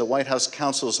individuals in the White House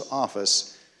counsel's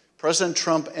office, President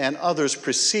Trump and others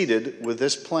proceeded with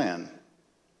this plan.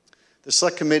 The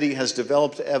Select Committee has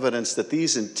developed evidence that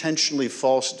these intentionally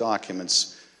false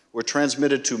documents were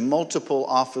transmitted to multiple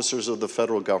officers of the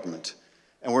federal government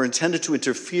and were intended to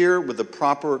interfere with the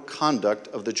proper conduct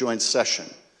of the joint session,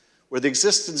 where the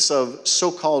existence of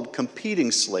so-called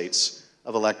competing slates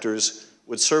of electors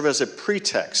would serve as a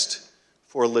pretext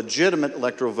for legitimate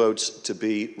electoral votes to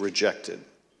be rejected.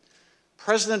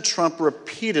 President Trump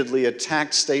repeatedly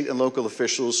attacked state and local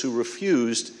officials who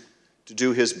refused to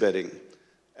do his bidding,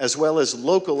 as well as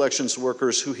local elections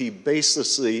workers who he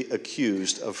baselessly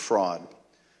accused of fraud.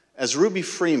 As Ruby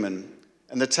Freeman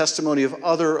and the testimony of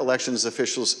other elections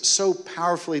officials so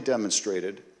powerfully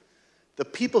demonstrated, the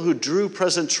people who drew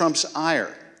President Trump's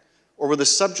ire or were the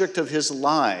subject of his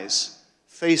lies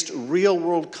faced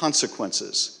real-world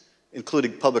consequences,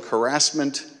 including public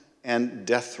harassment and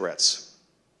death threats.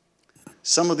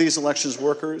 Some of these elections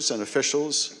workers and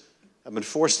officials have been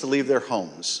forced to leave their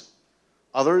homes.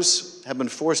 Others have been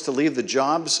forced to leave the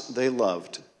jobs they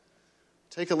loved.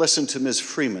 Take a listen to Ms.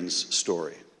 Freeman's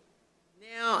story.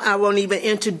 Now I won't even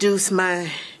introduce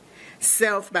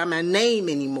myself by my name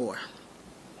anymore.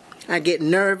 I get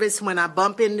nervous when I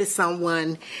bump into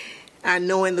someone I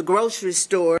know in the grocery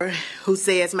store who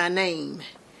says my name.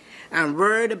 I'm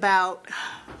worried about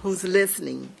who's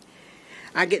listening.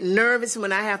 I get nervous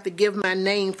when I have to give my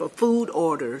name for food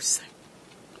orders.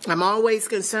 I'm always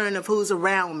concerned of who's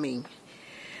around me.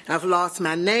 I've lost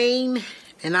my name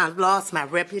and I've lost my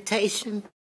reputation.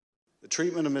 The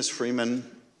treatment of Ms. Freeman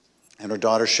and her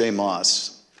daughter Shay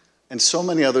Moss and so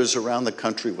many others around the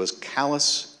country was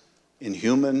callous,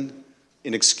 inhuman,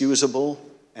 inexcusable,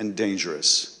 and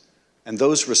dangerous. And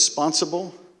those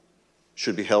responsible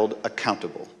should be held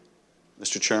accountable.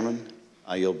 Mr. Chairman,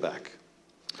 I yield back.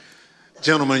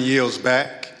 Gentleman yields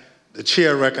back. The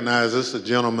chair recognizes the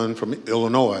gentleman from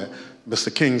Illinois, Mr.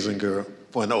 Kinzinger,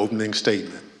 for an opening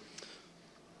statement.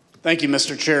 Thank you,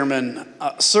 Mr. Chairman.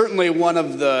 Certainly one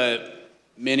of the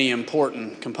many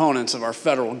important components of our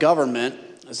federal government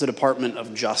is the Department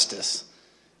of Justice.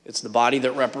 It's the body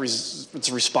that it's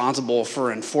responsible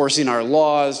for enforcing our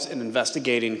laws and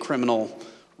investigating criminal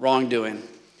wrongdoing.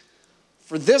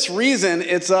 For this reason,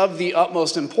 it's of the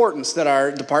utmost importance that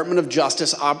our Department of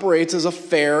Justice operates as a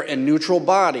fair and neutral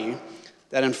body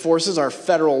that enforces our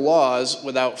federal laws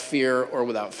without fear or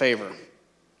without favor.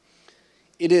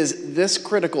 It is this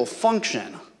critical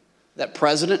function that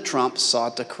President Trump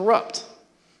sought to corrupt,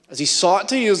 as he sought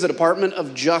to use the Department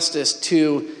of Justice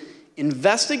to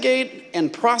investigate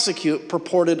and prosecute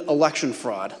purported election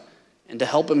fraud and to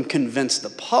help him convince the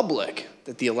public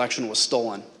that the election was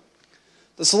stolen.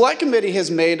 The Select Committee has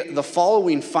made the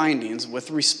following findings with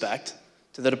respect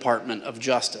to the Department of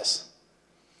Justice.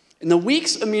 In the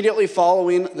weeks immediately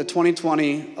following the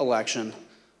 2020 election,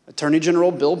 Attorney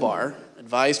General Bill Barr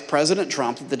advised President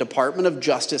Trump that the Department of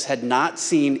Justice had not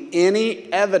seen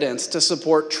any evidence to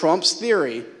support Trump's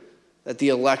theory that the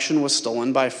election was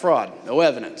stolen by fraud. No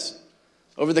evidence.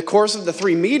 Over the course of the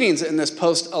 3 meetings in this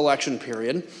post-election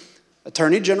period,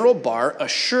 Attorney General Barr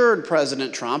assured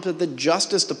President Trump that the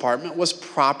Justice Department was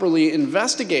properly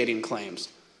investigating claims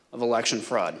of election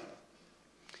fraud.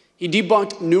 He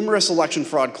debunked numerous election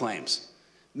fraud claims,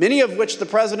 many of which the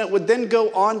president would then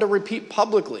go on to repeat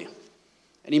publicly.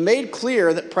 And he made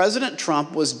clear that President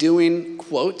Trump was doing,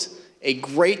 quote, a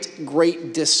great,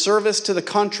 great disservice to the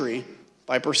country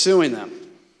by pursuing them.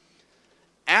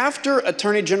 After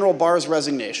Attorney General Barr's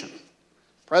resignation,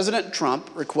 President Trump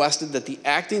requested that the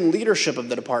acting leadership of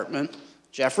the department,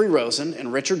 Jeffrey Rosen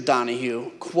and Richard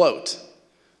Donahue, quote,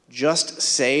 just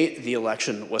say the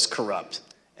election was corrupt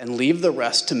and leave the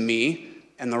rest to me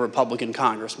and the Republican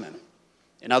congressmen.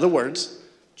 In other words,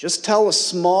 just tell a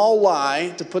small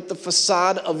lie to put the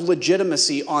facade of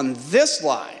legitimacy on this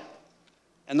lie,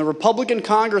 and the Republican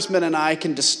congressmen and I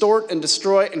can distort and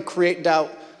destroy and create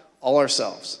doubt all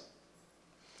ourselves.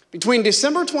 Between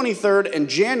December 23rd and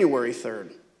January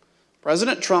 3rd,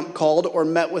 President Trump called or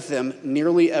met with them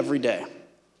nearly every day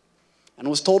and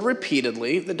was told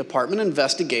repeatedly the department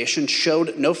investigation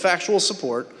showed no factual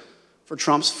support for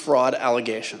Trump's fraud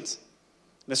allegations.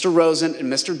 Mr. Rosen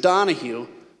and Mr. Donahue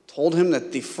told him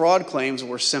that the fraud claims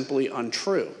were simply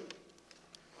untrue.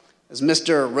 As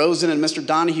Mr. Rosen and Mr.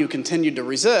 Donahue continued to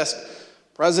resist,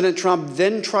 President Trump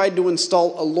then tried to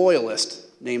install a loyalist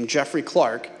named Jeffrey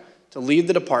Clark to lead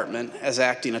the department as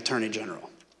acting Attorney General.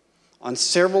 On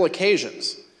several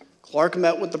occasions, Clark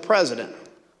met with the president,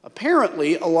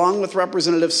 apparently along with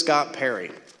Representative Scott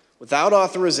Perry, without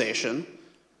authorization,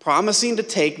 promising to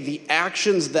take the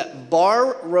actions that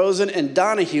Barr, Rosen, and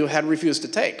Donahue had refused to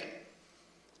take.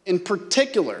 In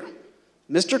particular,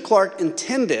 Mr. Clark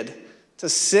intended to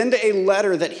send a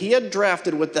letter that he had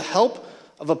drafted with the help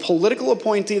of a political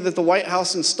appointee that the White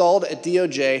House installed at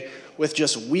DOJ with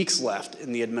just weeks left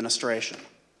in the administration.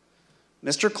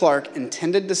 Mr. Clark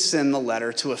intended to send the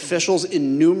letter to officials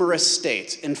in numerous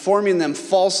states, informing them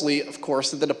falsely, of course,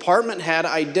 that the department had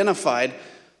identified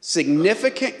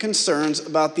significant concerns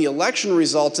about the election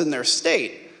results in their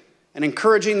state and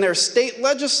encouraging their state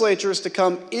legislatures to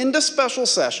come into special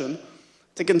session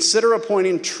to consider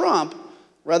appointing Trump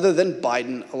rather than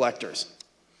Biden electors.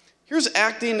 Here's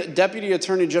Acting Deputy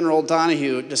Attorney General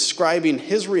Donahue describing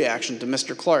his reaction to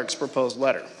Mr. Clark's proposed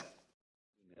letter.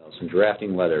 And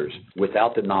drafting letters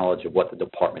without the knowledge of what the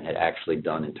department had actually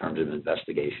done in terms of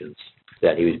investigations,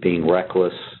 that he was being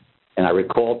reckless. And I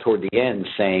recall toward the end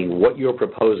saying, what you're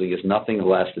proposing is nothing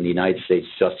less than the United States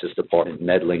Justice Department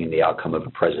meddling in the outcome of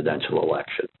a presidential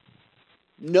election.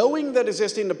 Knowing that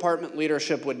existing department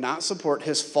leadership would not support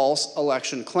his false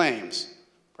election claims,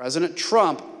 President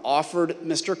Trump offered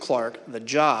Mr. Clark the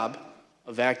job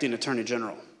of acting Attorney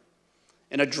General.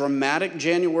 In a dramatic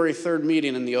January 3rd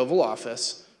meeting in the Oval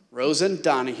Office, Rosen,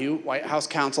 Donahue, White House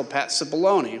counsel Pat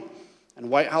Cipollone, and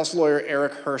White House lawyer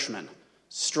Eric Hirschman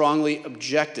strongly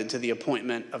objected to the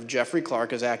appointment of Jeffrey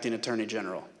Clark as acting Attorney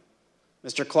General.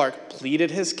 Mr. Clark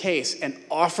pleaded his case and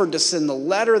offered to send the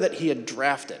letter that he had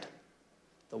drafted.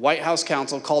 The White House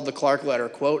counsel called the Clark letter,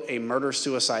 quote, a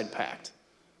murder-suicide pact.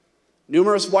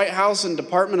 Numerous White House and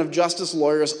Department of Justice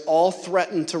lawyers all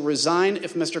threatened to resign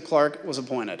if Mr. Clark was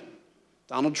appointed.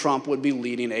 Donald Trump would be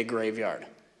leading a graveyard.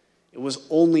 It was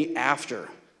only after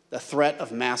the threat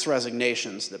of mass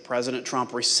resignations that President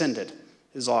Trump rescinded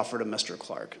his offer to Mr.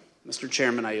 Clark. Mr.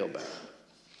 Chairman, I yield back.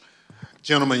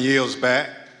 Gentleman yields back.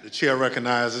 The chair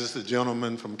recognizes the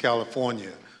gentleman from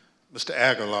California, Mr.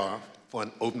 Aguilar, for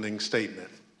an opening statement.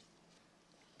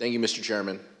 Thank you, Mr.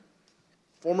 Chairman.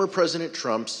 Former President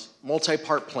Trump's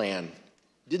multi-part plan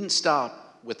didn't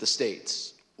stop with the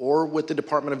states or with the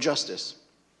Department of Justice.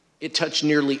 It touched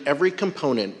nearly every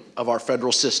component of our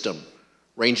federal system,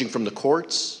 ranging from the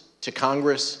courts to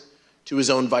Congress to his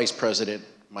own Vice President,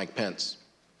 Mike Pence.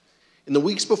 In the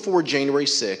weeks before January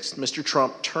 6th, Mr.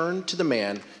 Trump turned to the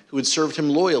man who had served him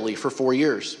loyally for 4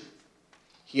 years.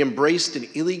 He embraced an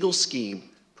illegal scheme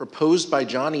proposed by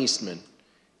John Eastman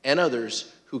and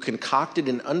others who concocted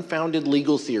an unfounded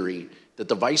legal theory that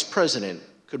the vice president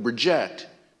could reject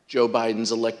Joe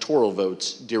Biden's electoral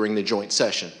votes during the joint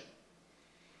session.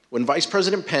 When Vice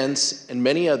President Pence and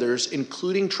many others,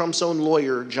 including Trump's own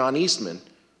lawyer, John Eastman,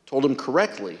 told him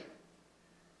correctly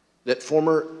that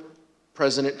former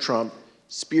President Trump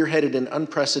spearheaded an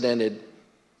unprecedented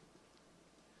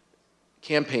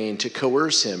campaign to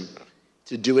coerce him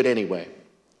to do it anyway,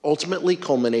 ultimately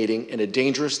culminating in a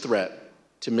dangerous threat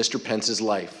to Mr. Pence's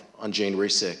life on January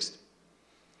 6th.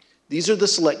 These are the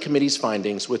Select Committee's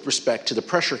findings with respect to the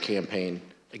pressure campaign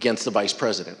against the Vice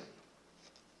President.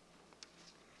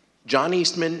 John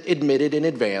Eastman admitted in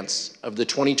advance of the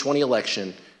 2020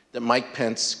 election that Mike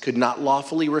Pence could not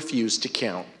lawfully refuse to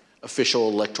count official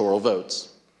electoral votes.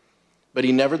 But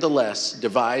he nevertheless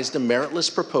devised a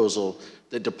meritless proposal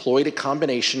that deployed a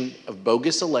combination of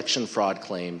bogus election fraud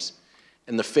claims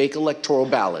and the fake electoral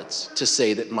ballots to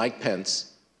say that Mike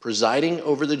Pence, presiding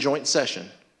over the joint session,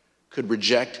 could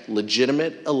reject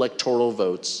legitimate electoral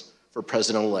votes for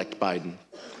President-elect Biden.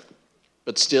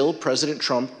 But still, President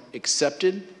Trump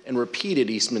accepted and repeated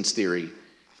Eastman's theory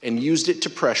and used it to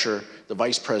pressure the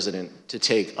vice president to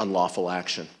take unlawful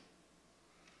action.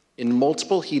 In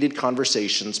multiple heated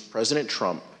conversations, President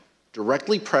Trump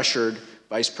directly pressured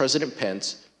Vice President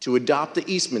Pence to adopt the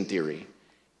Eastman theory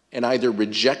and either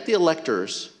reject the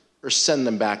electors or send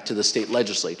them back to the state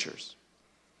legislatures.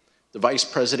 The vice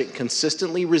president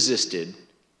consistently resisted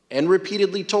and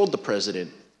repeatedly told the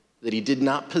president that he did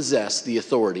not possess the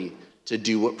authority to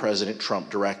do what President Trump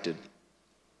directed.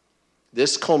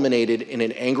 This culminated in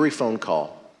an angry phone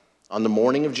call on the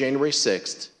morning of January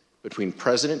 6th between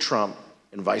President Trump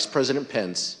and Vice President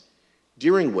Pence,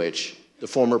 during which the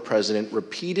former president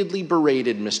repeatedly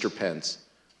berated Mr. Pence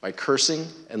by cursing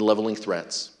and leveling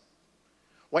threats.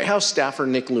 White House staffer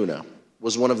Nick Luna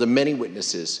was one of the many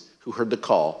witnesses who heard the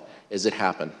call as it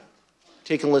happened.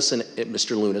 Take a listen at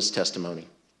Mr. Luna's testimony.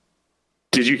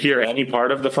 Did you hear any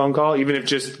part of the phone call, even if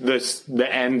just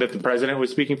the end that the president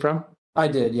was speaking from? I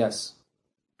did, yes.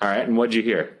 All right, and what did you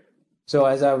hear? So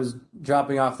as I was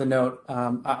dropping off the note,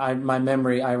 I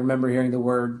remember hearing the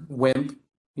word wimp.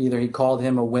 Either he called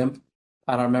him a wimp.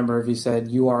 I don't remember if he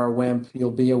said, "You are a wimp,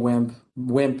 you'll be a wimp."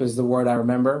 Wimp is the word I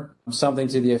remember. Something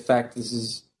to the effect,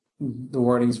 the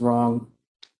wording's wrong.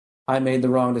 I made the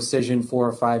wrong decision 4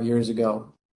 or 5 years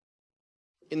ago.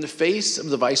 In the face of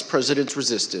the vice president's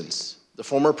resistance, the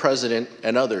former president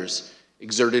and others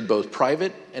exerted both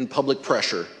private and public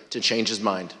pressure to change his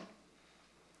mind.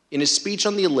 In his speech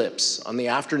on the Ellipse on the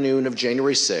afternoon of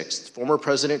January 6th, former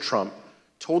President Trump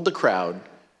told the crowd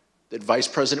that Vice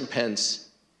President Pence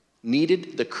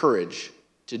needed the courage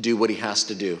to do what he has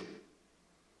to do.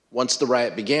 Once the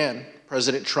riot began,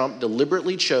 President Trump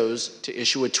deliberately chose to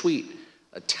issue a tweet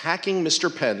attacking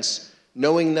Mr. Pence,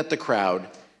 knowing that the crowd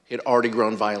had already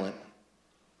grown violent.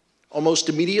 Almost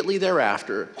immediately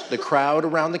thereafter, the crowd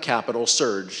around the Capitol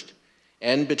surged,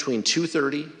 and between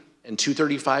 2:30 and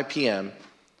 2:35 p.m.,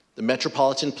 the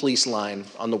Metropolitan Police line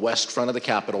on the west front of the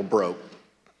Capitol broke.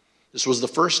 This was the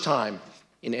first time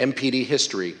in MPD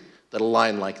history that a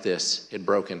line like this had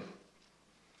broken.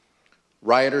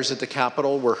 Rioters at the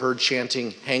Capitol were heard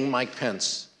chanting, "Hang Mike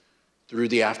Pence," through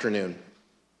the afternoon.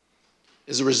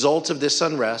 As a result of this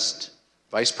unrest,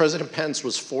 Vice President Pence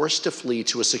was forced to flee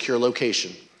to a secure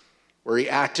location where he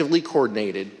actively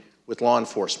coordinated with law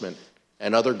enforcement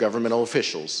and other governmental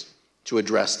officials to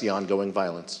address the ongoing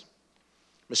violence.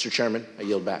 Mr. Chairman, I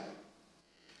yield back.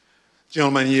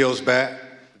 Gentleman yields back.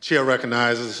 The chair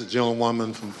recognizes the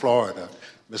gentlewoman from Florida,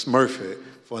 Ms. Murphy,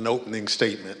 for an opening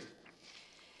statement.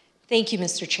 Thank you,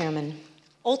 Mr. Chairman.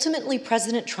 Ultimately,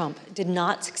 President Trump did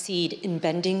not succeed in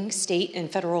bending state and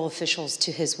federal officials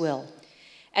to his will.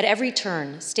 At every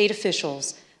turn, state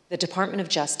officials, the Department of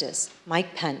Justice,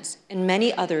 Mike Pence, and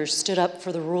many others stood up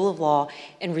for the rule of law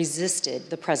and resisted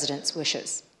the president's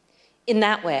wishes. In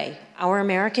that way, our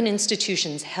American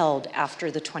institutions held after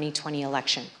the 2020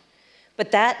 election.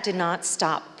 But that did not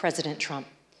stop President Trump.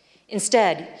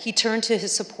 Instead, he turned to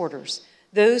his supporters,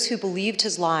 those who believed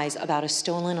his lies about a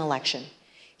stolen election.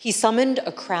 He summoned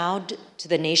a crowd to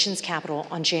the nation's capital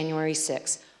on January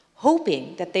 6,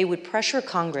 hoping that they would pressure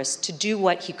Congress to do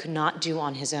what he could not do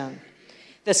on his own.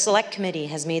 The Select Committee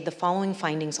has made the following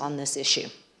findings on this issue.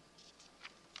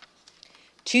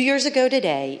 2 years ago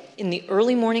today, in the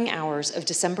early morning hours of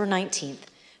December 19th,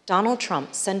 Donald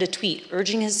Trump sent a tweet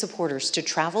urging his supporters to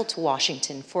travel to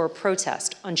Washington for a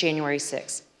protest on January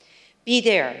 6th. "Be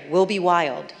there, we'll be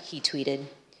wild," he tweeted.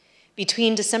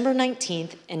 Between December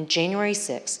 19th and January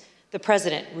 6th, the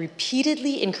president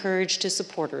repeatedly encouraged his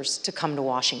supporters to come to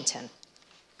Washington.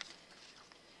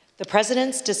 The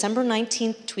president's December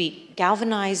 19th tweet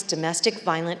galvanized domestic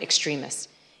violent extremists,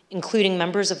 including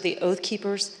members of the Oath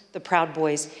Keepers, the Proud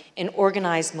Boys, and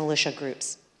organized militia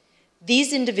groups.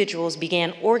 These individuals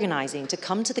began organizing to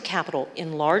come to the Capitol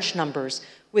in large numbers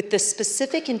with the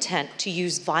specific intent to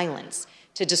use violence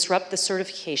to disrupt the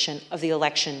certification of the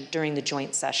election during the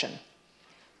joint session.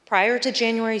 Prior to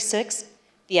January 6th,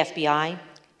 the FBI,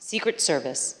 Secret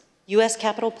Service, U.S.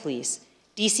 Capitol Police,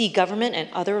 D.C. government, and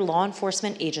other law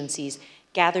enforcement agencies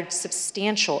gathered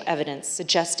substantial evidence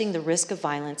suggesting the risk of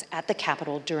violence at the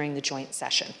Capitol during the joint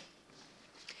session.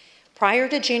 Prior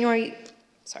to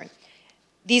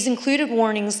these included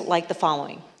warnings like the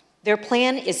following. Their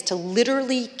plan is to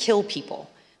literally kill people.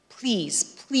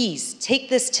 Please take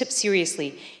this tip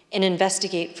seriously and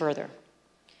investigate further.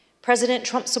 President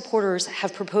Trump supporters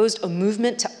have proposed a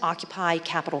movement to occupy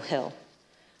Capitol Hill.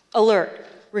 Alert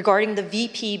regarding the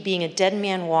VP being a dead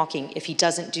man walking if he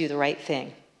doesn't do the right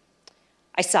thing.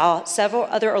 I saw several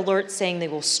other alerts saying they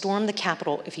will storm the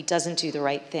Capitol if he doesn't do the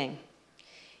right thing.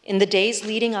 In the days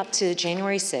leading up to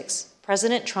January 6th,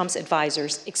 President Trump's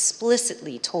advisors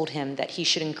explicitly told him that he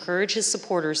should encourage his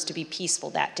supporters to be peaceful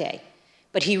that day,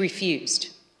 but he refused.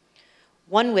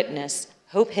 One witness,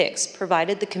 Hope Hicks,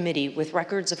 provided the committee with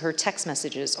records of her text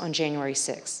messages on January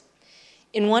 6.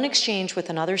 In one exchange with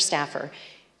another staffer,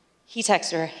 he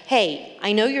texted her, "Hey,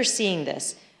 I know you're seeing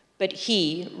this, but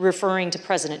he," referring to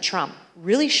President Trump,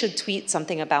 "really should tweet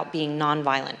something about being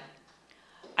nonviolent."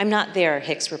 "I'm not there,"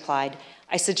 Hicks replied.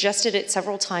 "I suggested it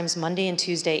several times Monday and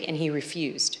Tuesday, and he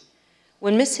refused."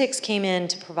 When Ms. Hicks came in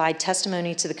to provide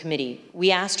testimony to the committee,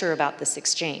 we asked her about this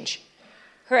exchange.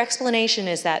 Her explanation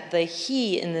is that the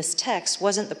he in this text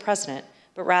wasn't the president,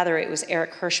 but rather it was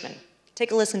Eric Hirschman.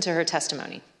 Take a listen to her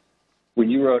testimony. When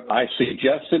you wrote, "I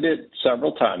suggested it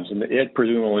several times," and it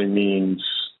presumably means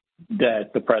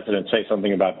that the president say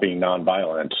something about being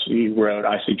nonviolent. You wrote,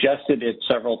 "I suggested it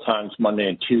several times Monday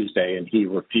and Tuesday, and he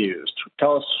refused."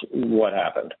 Tell us what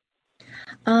happened.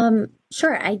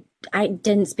 Sure. I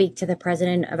didn't speak to the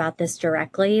president about this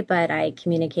directly, but I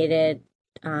communicated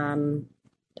to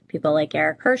people like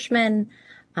Eric Hirschman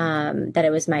that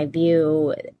it was my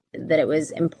view that it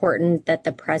was important that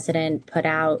the president put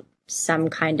out some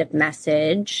kind of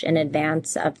message in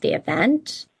advance of the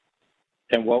event.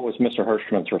 And what was Mr.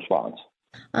 Hirschman's response?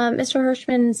 Mr.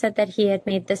 Hirschman said that he had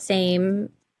made the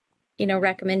same,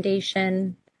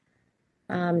 recommendation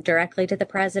directly to the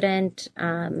president,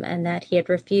 and that he had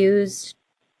refused.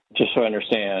 Just so I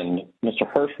understand,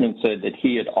 Mr. Hirschman said that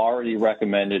he had already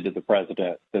recommended to the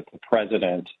president that the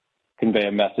president convey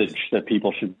a message that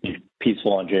people should be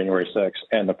peaceful on January 6th,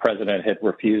 and the president had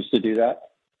refused to do that?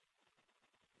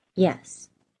 Yes.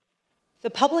 The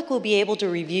public will be able to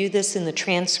review this in the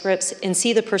transcripts and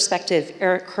see the perspective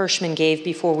Eric Hirschman gave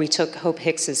before we took Hope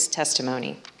Hicks's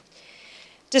testimony.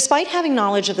 Despite having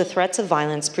knowledge of the threats of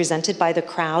violence presented by the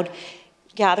crowd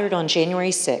gathered on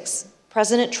January 6,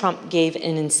 President Trump gave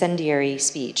an incendiary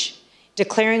speech,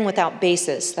 declaring without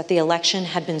basis that the election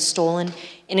had been stolen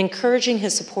and encouraging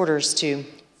his supporters to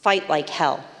fight like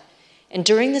hell. And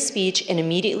during the speech and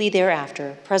immediately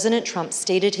thereafter, President Trump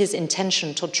stated his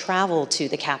intention to travel to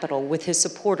the Capitol with his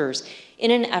supporters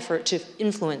in an effort to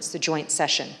influence the joint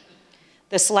session.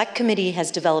 The Select Committee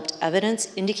has developed evidence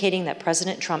indicating that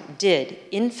President Trump did,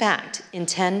 in fact,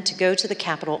 intend to go to the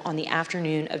Capitol on the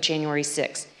afternoon of January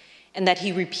 6th, and that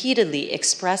he repeatedly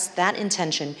expressed that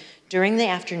intention during the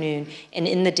afternoon and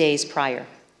in the days prior.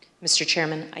 Mr.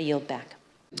 Chairman, I yield back.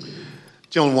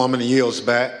 Gentlewoman yields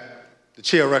back. The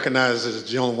chair recognizes the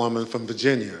gentlewoman from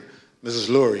Virginia, Mrs.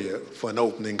 Luria, for an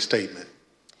opening statement.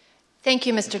 Thank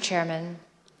you, Mr. Chairman.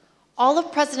 All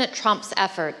of President Trump's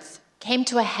efforts came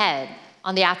to a head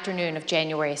on the afternoon of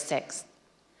January 6th.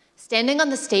 Standing on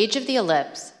the stage of the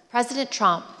Ellipse, President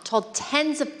Trump told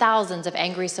tens of thousands of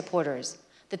angry supporters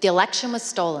that the election was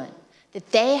stolen,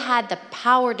 that they had the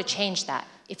power to change that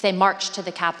if they marched to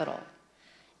the Capitol,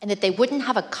 and that they wouldn't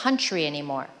have a country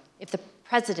anymore if the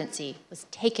presidency was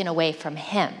taken away from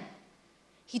him.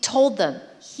 He told them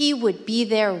he would be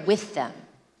there with them.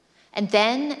 And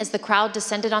then, as the crowd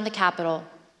descended on the Capitol,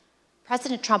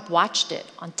 President Trump watched it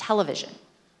on television.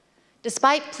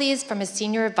 Despite pleas from his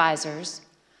senior advisors,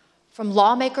 from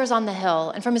lawmakers on the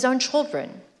Hill, and from his own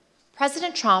children,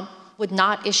 President Trump would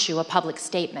not issue a public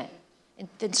statement,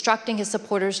 instructing his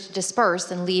supporters to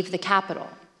disperse and leave the Capitol.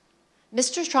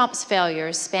 Mr. Trump's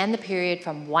failures spanned the period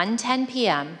from 1:10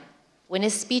 p.m., when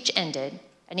his speech ended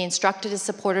and he instructed his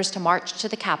supporters to march to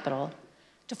the Capitol,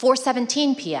 to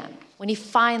 4:17 p.m., when he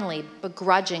finally,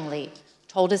 begrudgingly,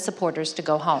 told his supporters to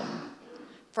go home.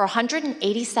 For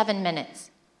 187 minutes,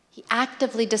 he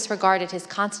actively disregarded his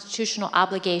constitutional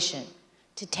obligation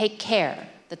to take care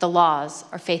that the laws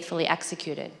are faithfully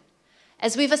executed.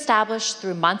 As we've established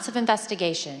through months of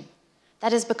investigation,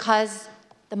 that is because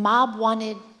the mob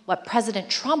wanted what President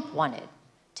Trump wanted,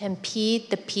 to impede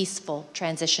the peaceful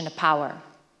transition of power.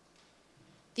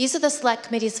 These are the Select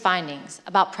Committee's findings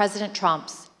about President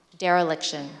Trump's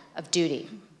dereliction of duty.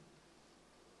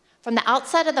 From the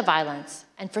outset of the violence,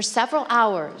 and for several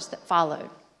hours that followed,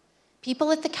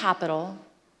 people at the Capitol,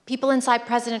 people inside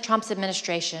President Trump's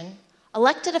administration,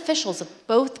 elected officials of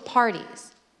both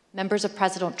parties, members of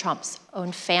President Trump's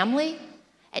own family,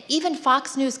 and even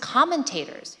Fox News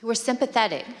commentators who were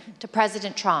sympathetic to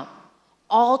President Trump,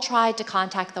 all tried to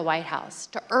contact the White House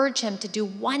to urge him to do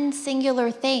one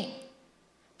singular thing,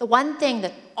 the one thing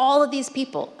that all of these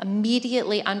people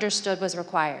immediately understood was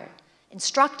required: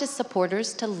 instruct his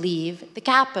supporters to leave the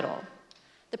Capitol.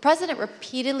 The president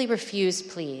repeatedly refused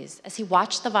pleas as he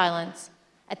watched the violence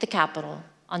at the Capitol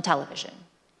on television.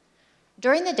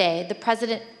 During the day, the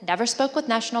president never spoke with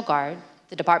National Guard,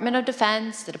 the Department of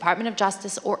Defense, the Department of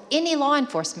Justice, or any law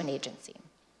enforcement agency.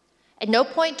 At no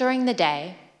point during the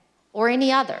day or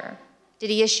any other did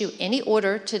he issue any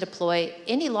order to deploy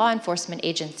any law enforcement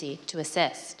agency to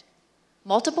assist.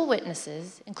 Multiple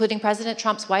witnesses, including President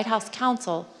Trump's White House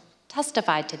counsel,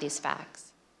 testified to these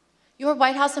facts. Your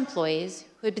White House employees,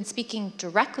 who had been speaking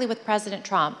directly with President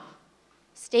Trump,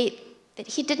 state that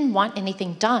he didn't want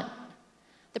anything done.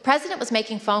 The president was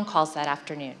making phone calls that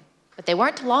afternoon, but they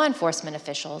weren't to law enforcement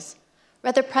officials.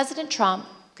 Rather, President Trump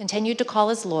continued to call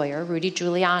his lawyer, Rudy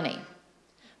Giuliani.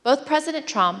 Both President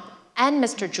Trump and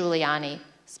Mr. Giuliani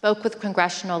spoke with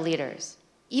congressional leaders,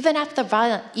 even after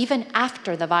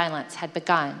the violence had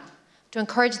begun, to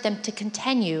encourage them to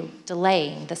continue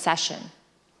delaying the session.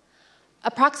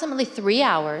 Approximately 3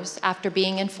 hours after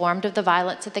being informed of the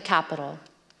violence at the Capitol,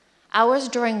 hours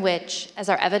during which, as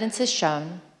our evidence has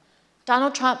shown,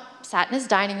 Donald Trump sat in his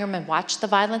dining room and watched the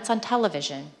violence on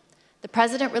television, the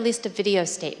president released a video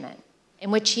statement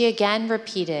in which he again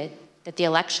repeated that the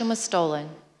election was stolen,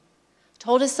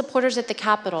 told his supporters at the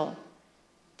Capitol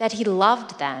that he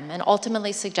loved them, and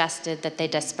ultimately suggested that they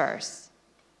disperse.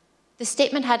 The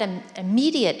statement had an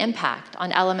immediate impact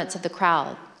on elements of the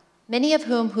crowd, many of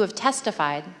whom have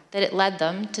testified that it led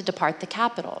them to depart the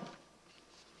Capitol.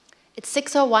 At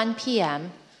 6:01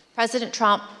 p.m., President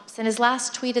Trump sent his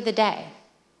last tweet of the day.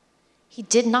 He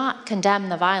did not condemn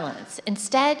the violence.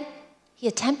 Instead, he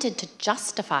attempted to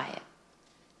justify it.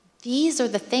 These are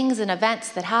the things and events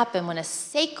that happen when a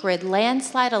sacred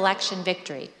landslide election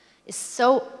victory is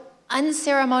so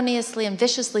unceremoniously and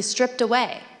viciously stripped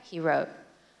away, he wrote.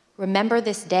 Remember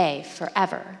this day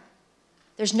forever.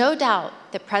 There's no doubt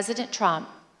that President Trump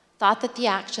thought that the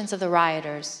actions of the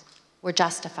rioters were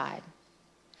justified.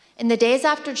 In the days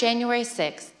after January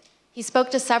 6th, he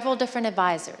spoke to several different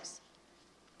advisors.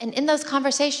 And in those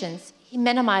conversations, he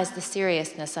minimized the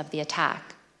seriousness of the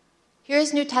attack. Here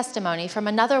is new testimony from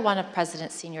another one of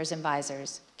President Senior's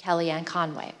advisors, Kellyanne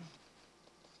Conway.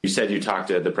 You said you talked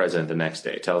to the president the next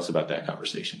day. Tell us about that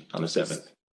conversation on the 7th.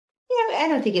 Yeah, I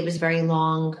don't think it was very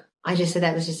long. I just said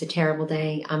that was just a terrible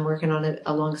day. I'm working on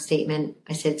a long statement.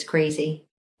 I said it's crazy.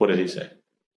 What did he say?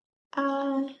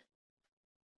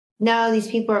 No, these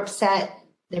people are upset.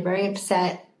 They're very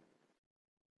upset.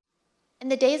 In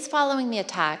the days following the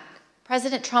attack,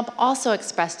 President Trump also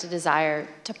expressed a desire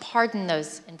to pardon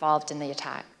those involved in the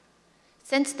attack.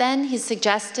 Since then, he's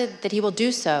suggested that he will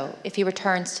do so if he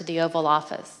returns to the Oval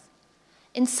Office.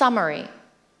 In summary,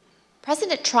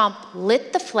 President Trump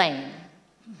lit the flame,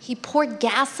 he poured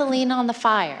gasoline on the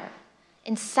fire,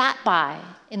 and sat by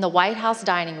in the White House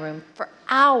dining room for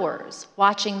hours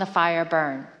watching the fire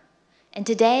burn. And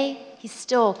today, he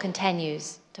still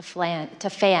continues to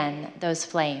fan those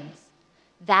flames.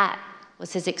 That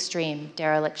was his extreme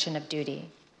dereliction of duty.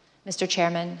 Mr.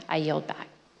 Chairman, I yield back.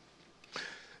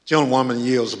 Gentlewoman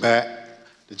yields back.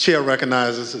 The chair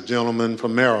recognizes the gentleman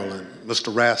from Maryland,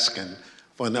 Mr. Raskin,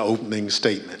 for an opening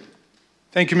statement.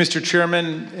 Thank you, Mr.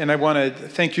 Chairman, and I want to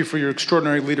thank you for your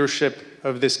extraordinary leadership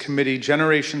of this committee.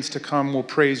 Generations to come will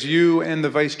praise you and the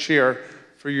Vice Chair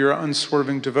for your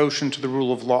unswerving devotion to the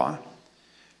rule of law.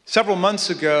 Several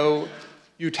months ago,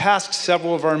 you tasked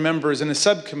several of our members in a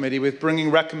subcommittee with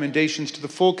bringing recommendations to the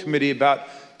full committee about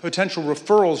potential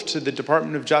referrals to the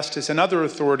Department of Justice and other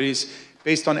authorities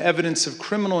based on evidence of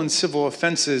criminal and civil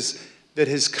offenses that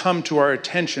has come to our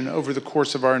attention over the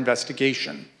course of our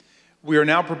investigation. We are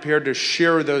now prepared to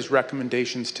share those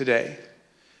recommendations today.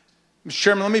 Mr.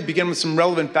 Chairman, let me begin with some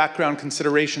relevant background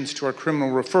considerations to our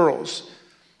criminal referrals.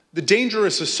 The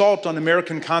dangerous assault on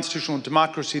American constitutional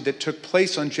democracy that took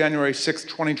place on January 6,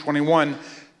 2021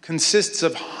 consists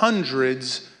of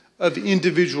hundreds of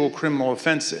individual criminal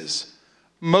offenses.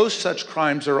 Most such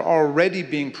crimes are already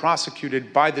being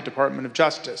prosecuted by the Department of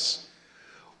Justice.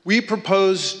 We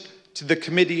proposed to the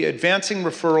committee advancing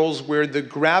referrals where the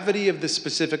gravity of the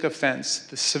specific offense,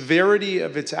 the severity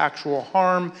of its actual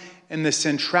harm, and the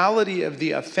centrality of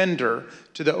the offender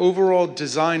to the overall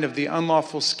design of the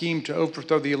unlawful scheme to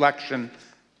overthrow the election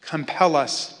compel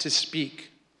us to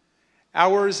speak.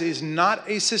 Ours is not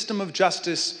a system of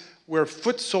justice where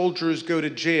foot soldiers go to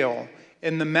jail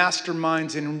and the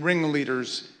masterminds and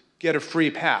ringleaders get a free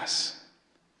pass.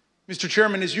 Mr.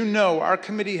 Chairman, as you know, our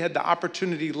committee had the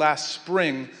opportunity last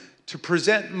spring to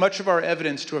present much of our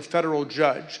evidence to a federal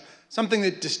judge, something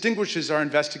that distinguishes our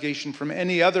investigation from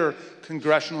any other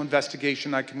congressional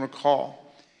investigation I can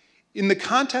recall. In the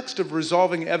context of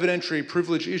resolving evidentiary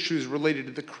privilege issues related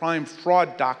to the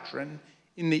crime-fraud doctrine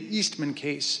in the Eastman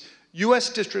case, U.S.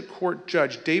 District Court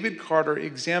Judge David Carter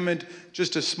examined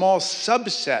just a small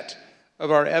subset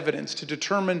of our evidence to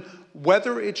determine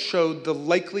whether it showed the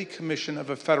likely commission of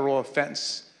a federal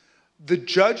offense. The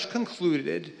judge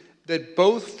concluded that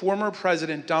both former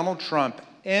President Donald Trump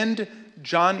and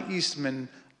John Eastman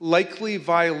likely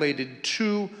violated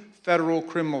 2 federal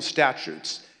criminal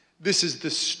statutes. This is the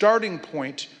starting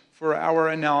point for our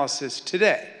analysis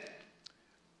today.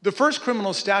 The first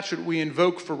criminal statute we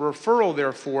invoke for referral,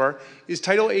 therefore, is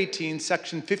Title 18,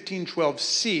 Section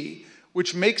 1512C,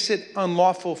 which makes it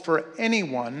unlawful for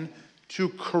anyone to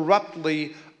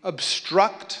corruptly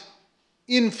obstruct,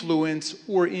 influence,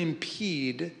 or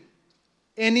impede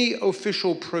any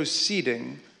official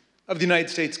proceeding of the United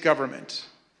States government.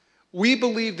 We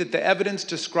believe that the evidence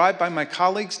described by my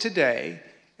colleagues today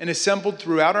and assembled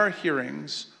throughout our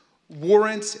hearings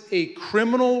warrants a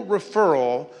criminal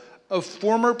referral of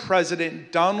former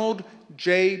President Donald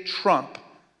J. Trump,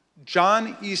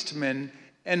 John Eastman,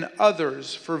 and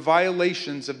others for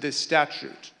violations of this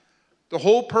statute. The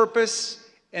whole purpose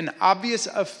and obvious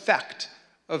effect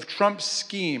of Trump's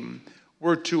scheme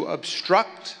were to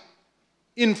obstruct,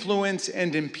 influence,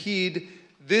 and impede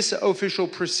this official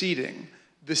proceeding,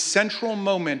 the central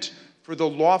moment for the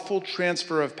lawful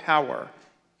transfer of power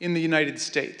in the United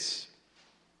States.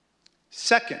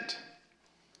 Second,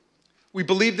 we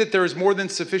believe that there is more than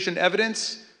sufficient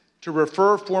evidence to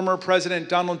refer former President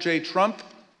Donald J. Trump,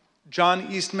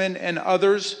 John Eastman, and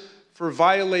others for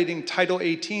violating Title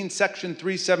 18, Section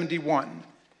 371.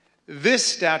 This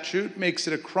statute makes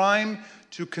it a crime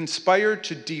to conspire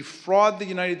to defraud the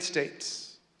United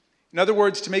States. In other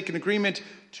words, to make an agreement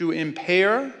to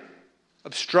impair,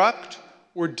 obstruct,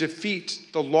 or defeat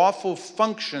the lawful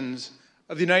functions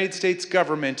of the United States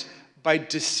government by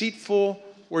deceitful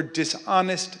or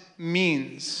dishonest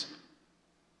means.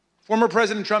 Former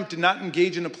President Trump did not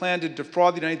engage in a plan to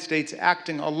defraud the United States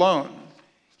acting alone.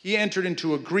 He entered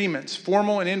into agreements,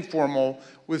 formal and informal,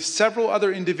 with several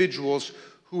other individuals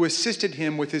who assisted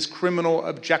him with his criminal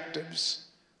objectives.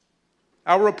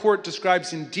 Our report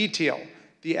describes in detail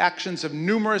the actions of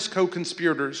numerous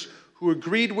co-conspirators who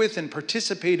agreed with and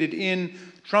participated in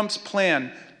Trump's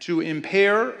plan to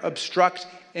impair, obstruct,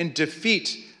 and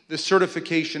defeat the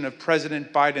certification of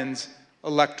President Biden's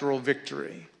electoral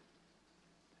victory.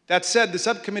 That said, the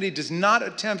subcommittee does not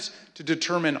attempt to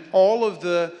determine all of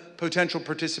the potential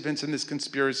participants in this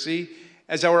conspiracy,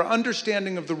 as our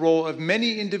understanding of the role of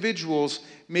many individuals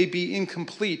may be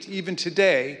incomplete even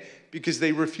today because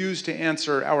they refuse to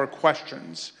answer our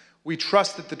questions. We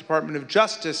trust that the Department of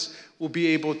Justice will be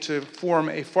able to form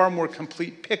a far more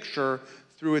complete picture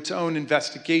through its own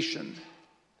investigation.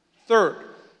 Third,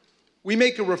 we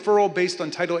make a referral based on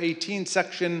Title 18,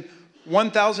 Section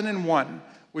 1001,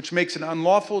 which makes it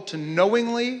unlawful to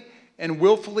knowingly and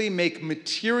willfully make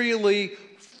materially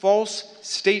false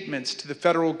statements to the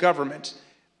federal government.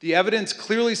 The evidence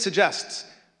clearly suggests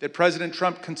that President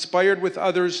Trump conspired with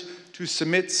others to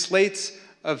submit slates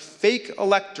of fake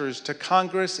electors to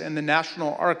Congress and the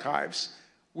National Archives.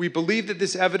 We believe that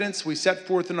this evidence we set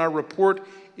forth in our report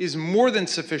is more than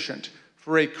sufficient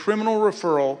for a criminal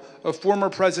referral of former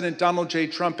President Donald J.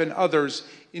 Trump and others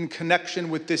in connection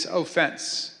with this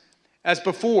offense. As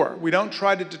before, we don't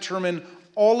try to determine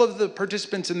all of the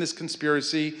participants in this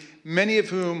conspiracy, many of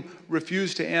whom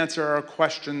refuse to answer our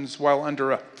questions while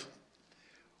under oath.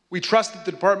 We trust that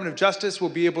the Department of Justice will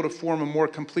be able to form a more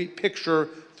complete picture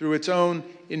through its own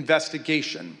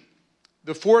investigation.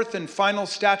 The fourth and final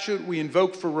statute we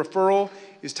invoke for referral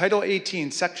is Title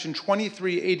 18, Section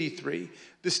 2383.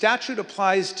 The statute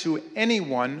applies to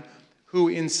anyone who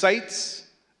incites,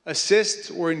 assists,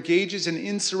 or engages in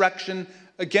insurrection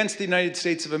against the United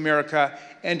States of America,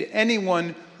 and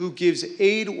anyone who gives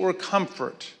aid or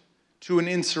comfort to an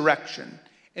insurrection.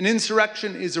 An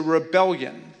insurrection is a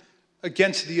rebellion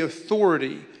against the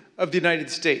authority of the United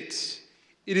States.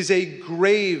 It is a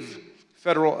grave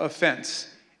federal offense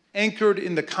anchored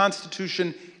in the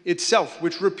Constitution itself,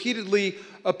 which repeatedly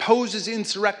opposes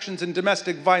insurrections and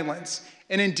domestic violence,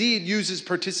 and indeed uses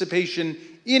participation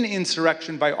in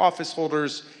insurrection by office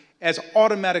holders as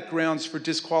automatic grounds for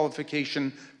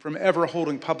disqualification from ever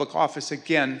holding public office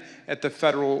again at the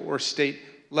federal or state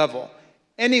level.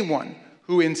 Anyone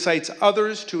who incites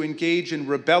others to engage in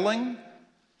rebelling,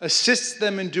 assists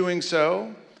them in doing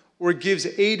so, or gives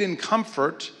aid and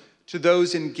comfort to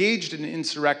those engaged in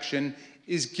insurrection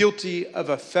is guilty of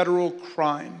a federal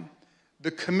crime.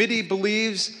 The committee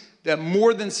believes that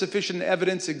more than sufficient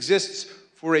evidence exists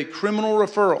for a criminal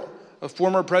referral of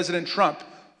former President Trump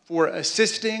for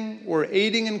assisting or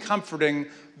aiding and comforting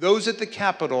those at the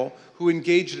Capitol who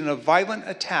engaged in a violent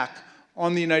attack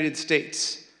on the United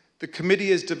States. The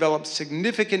committee has developed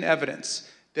significant evidence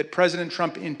that President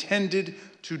Trump intended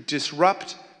to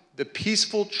disrupt the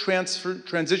peaceful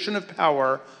transition of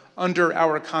power under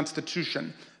our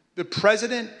Constitution. The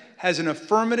president has an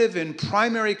affirmative and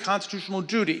primary constitutional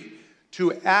duty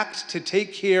to act to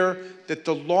take care that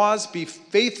the laws be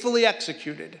faithfully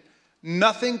executed.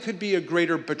 Nothing could be a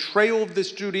greater betrayal of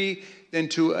this duty than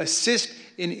to assist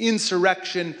in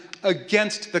insurrection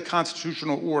against the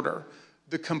constitutional order.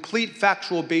 The complete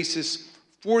factual basis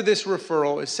for this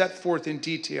referral is set forth in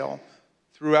detail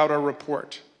throughout our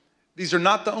report. These are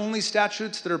not the only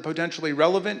statutes that are potentially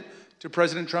relevant to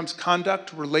President Trump's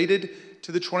conduct related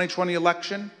to the 2020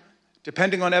 election.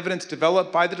 Depending on evidence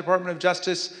developed by the Department of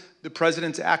Justice, the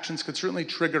president's actions could certainly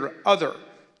trigger other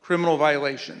criminal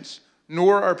violations.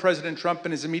 Nor are President Trump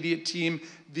and his immediate team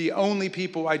the only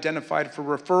people identified for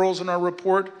referrals in our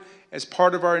report. As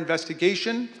part of our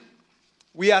investigation,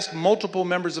 we asked multiple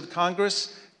members of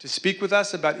Congress to speak with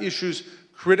us about issues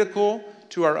critical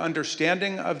to our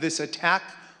understanding of this attack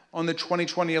on the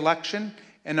 2020 election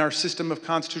and our system of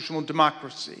constitutional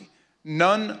democracy.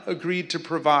 None agreed to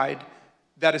provide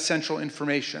that essential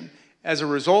information. As a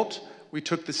result, we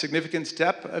took the significant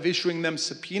step of issuing them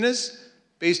subpoenas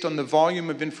based on the volume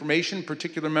of information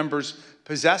particular members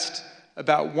possessed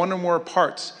about one or more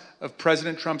parts of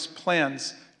President Trump's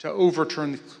plans to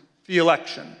overturn the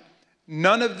election.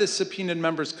 None of the subpoenaed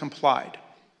members complied,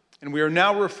 and we are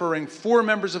now referring 4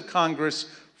 members of Congress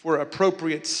for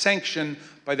appropriate sanction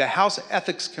by the House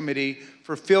Ethics Committee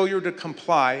for failure to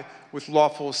comply with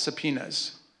lawful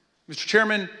subpoenas. Mr.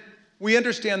 Chairman, we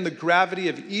understand the gravity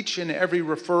of each and every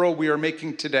referral we are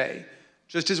making today,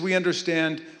 just as we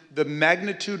understand the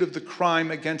magnitude of the crime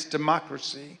against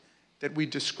democracy that we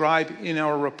describe in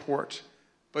our report.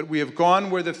 But we have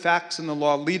gone where the facts and the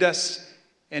law lead us,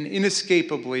 and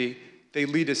inescapably, they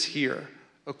lead us here.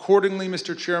 Accordingly,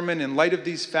 Mr. Chairman, in light of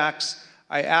these facts,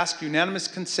 I ask unanimous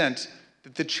consent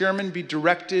that the chairman be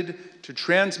directed to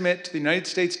transmit to the United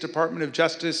States Department of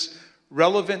Justice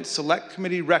relevant Select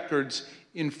Committee records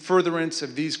in furtherance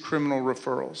of these criminal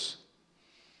referrals.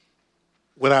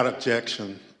 Without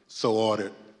objection, so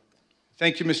ordered.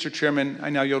 Thank you, Mr. Chairman. I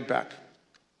now yield back.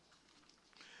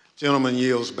 Gentleman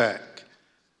yields back.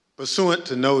 Pursuant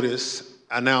to notice,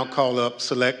 I now call up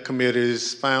Select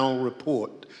Committee's final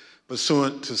report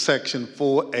pursuant to Section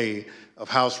 4A of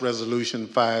House Resolution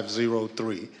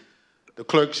 503. The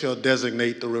clerk shall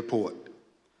designate the report.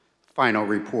 Final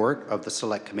report of the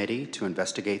Select Committee to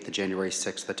investigate the January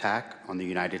 6th attack on the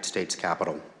United States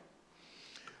Capitol.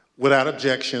 Without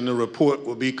objection, the report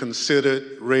will be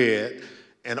considered read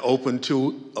and open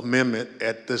to amendment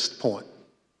at this point.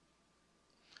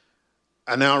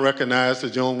 I now recognize the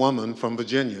gentlewoman from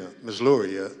Virginia, Ms.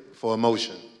 Luria, for a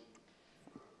motion.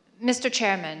 Mr.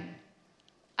 Chairman,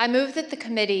 I move that the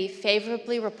committee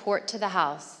favorably report to the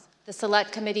House the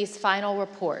Select Committee's final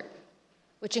report,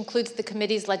 which includes the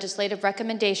committee's legislative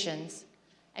recommendations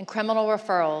and criminal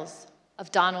referrals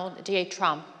of Donald J.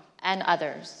 Trump and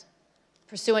others,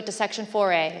 pursuant to Section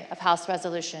 4A of House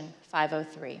Resolution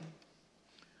 503.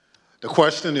 The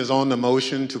question is on the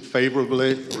motion to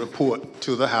favorably report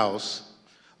to the House.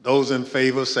 Those in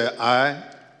favor say aye.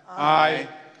 Aye.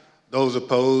 Those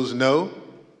opposed, no.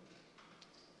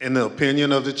 In the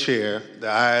opinion of the chair, the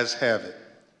ayes have it.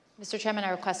 Mr. Chairman, I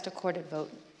request a recorded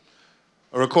vote.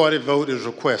 A recorded vote is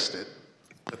requested.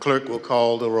 The clerk will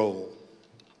call the roll.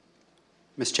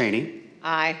 Ms. Cheney?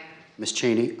 Aye. Ms.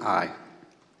 Cheney, aye.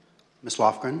 Ms.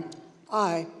 Lofgren?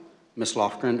 Aye. Ms.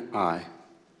 Lofgren, aye.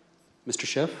 Mr.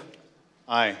 Schiff?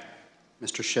 Aye.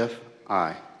 Mr. Schiff,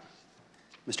 aye.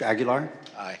 Mr. Aguilar?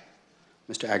 Aye.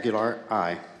 Mr. Aguilar,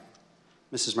 aye.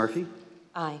 Mrs. Murphy?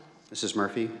 Aye. Mrs.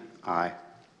 Murphy, aye.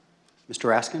 Mr.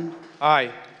 Raskin?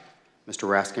 Aye. Mr.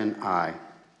 Raskin, aye.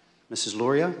 Mrs.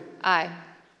 Luria? Aye.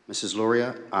 Mrs.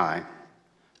 Luria, aye.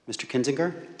 Mr.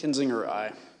 Kinzinger? Kinzinger,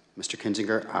 aye. Mr.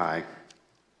 Kinzinger, aye.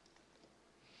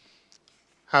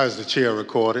 How is the chair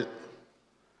recorded?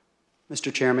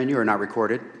 Mr. Chairman, you are not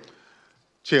recorded.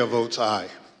 Chair votes aye.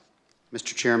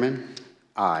 Mr. Chairman,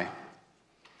 aye.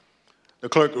 The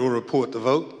clerk will report the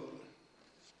vote.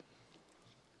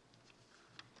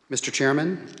 Mr.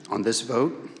 Chairman, on this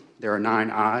vote, there are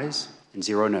 9 ayes and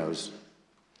 0 noes.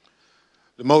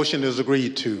 The motion is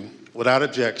agreed to. Without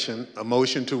objection, a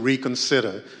motion to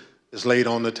reconsider is laid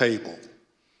on the table.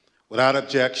 Without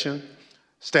objection,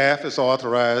 staff is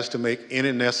authorized to make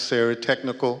any necessary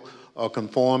technical or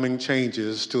conforming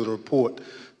changes to the report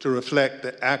to reflect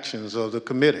the actions of the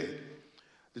committee.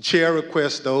 The chair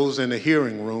requests those in the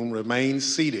hearing room remain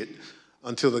seated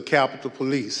until the Capitol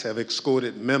Police have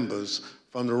escorted members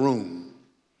from the room.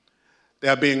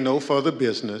 There being no further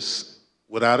business,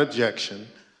 without objection,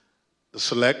 the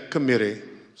Select Committee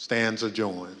stands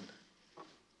adjourned.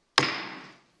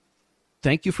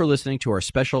 Thank you for listening to our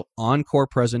special encore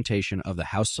presentation of the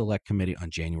House Select Committee on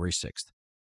January 6th.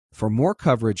 For more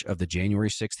coverage of the January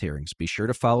 6th hearings, be sure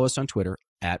to follow us on Twitter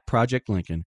 @Project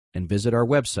Lincoln and visit our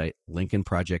website,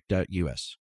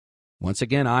 lincolnproject.us. Once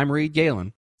again, I'm Reed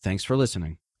Galen. Thanks for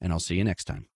listening, and I'll see you next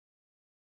time.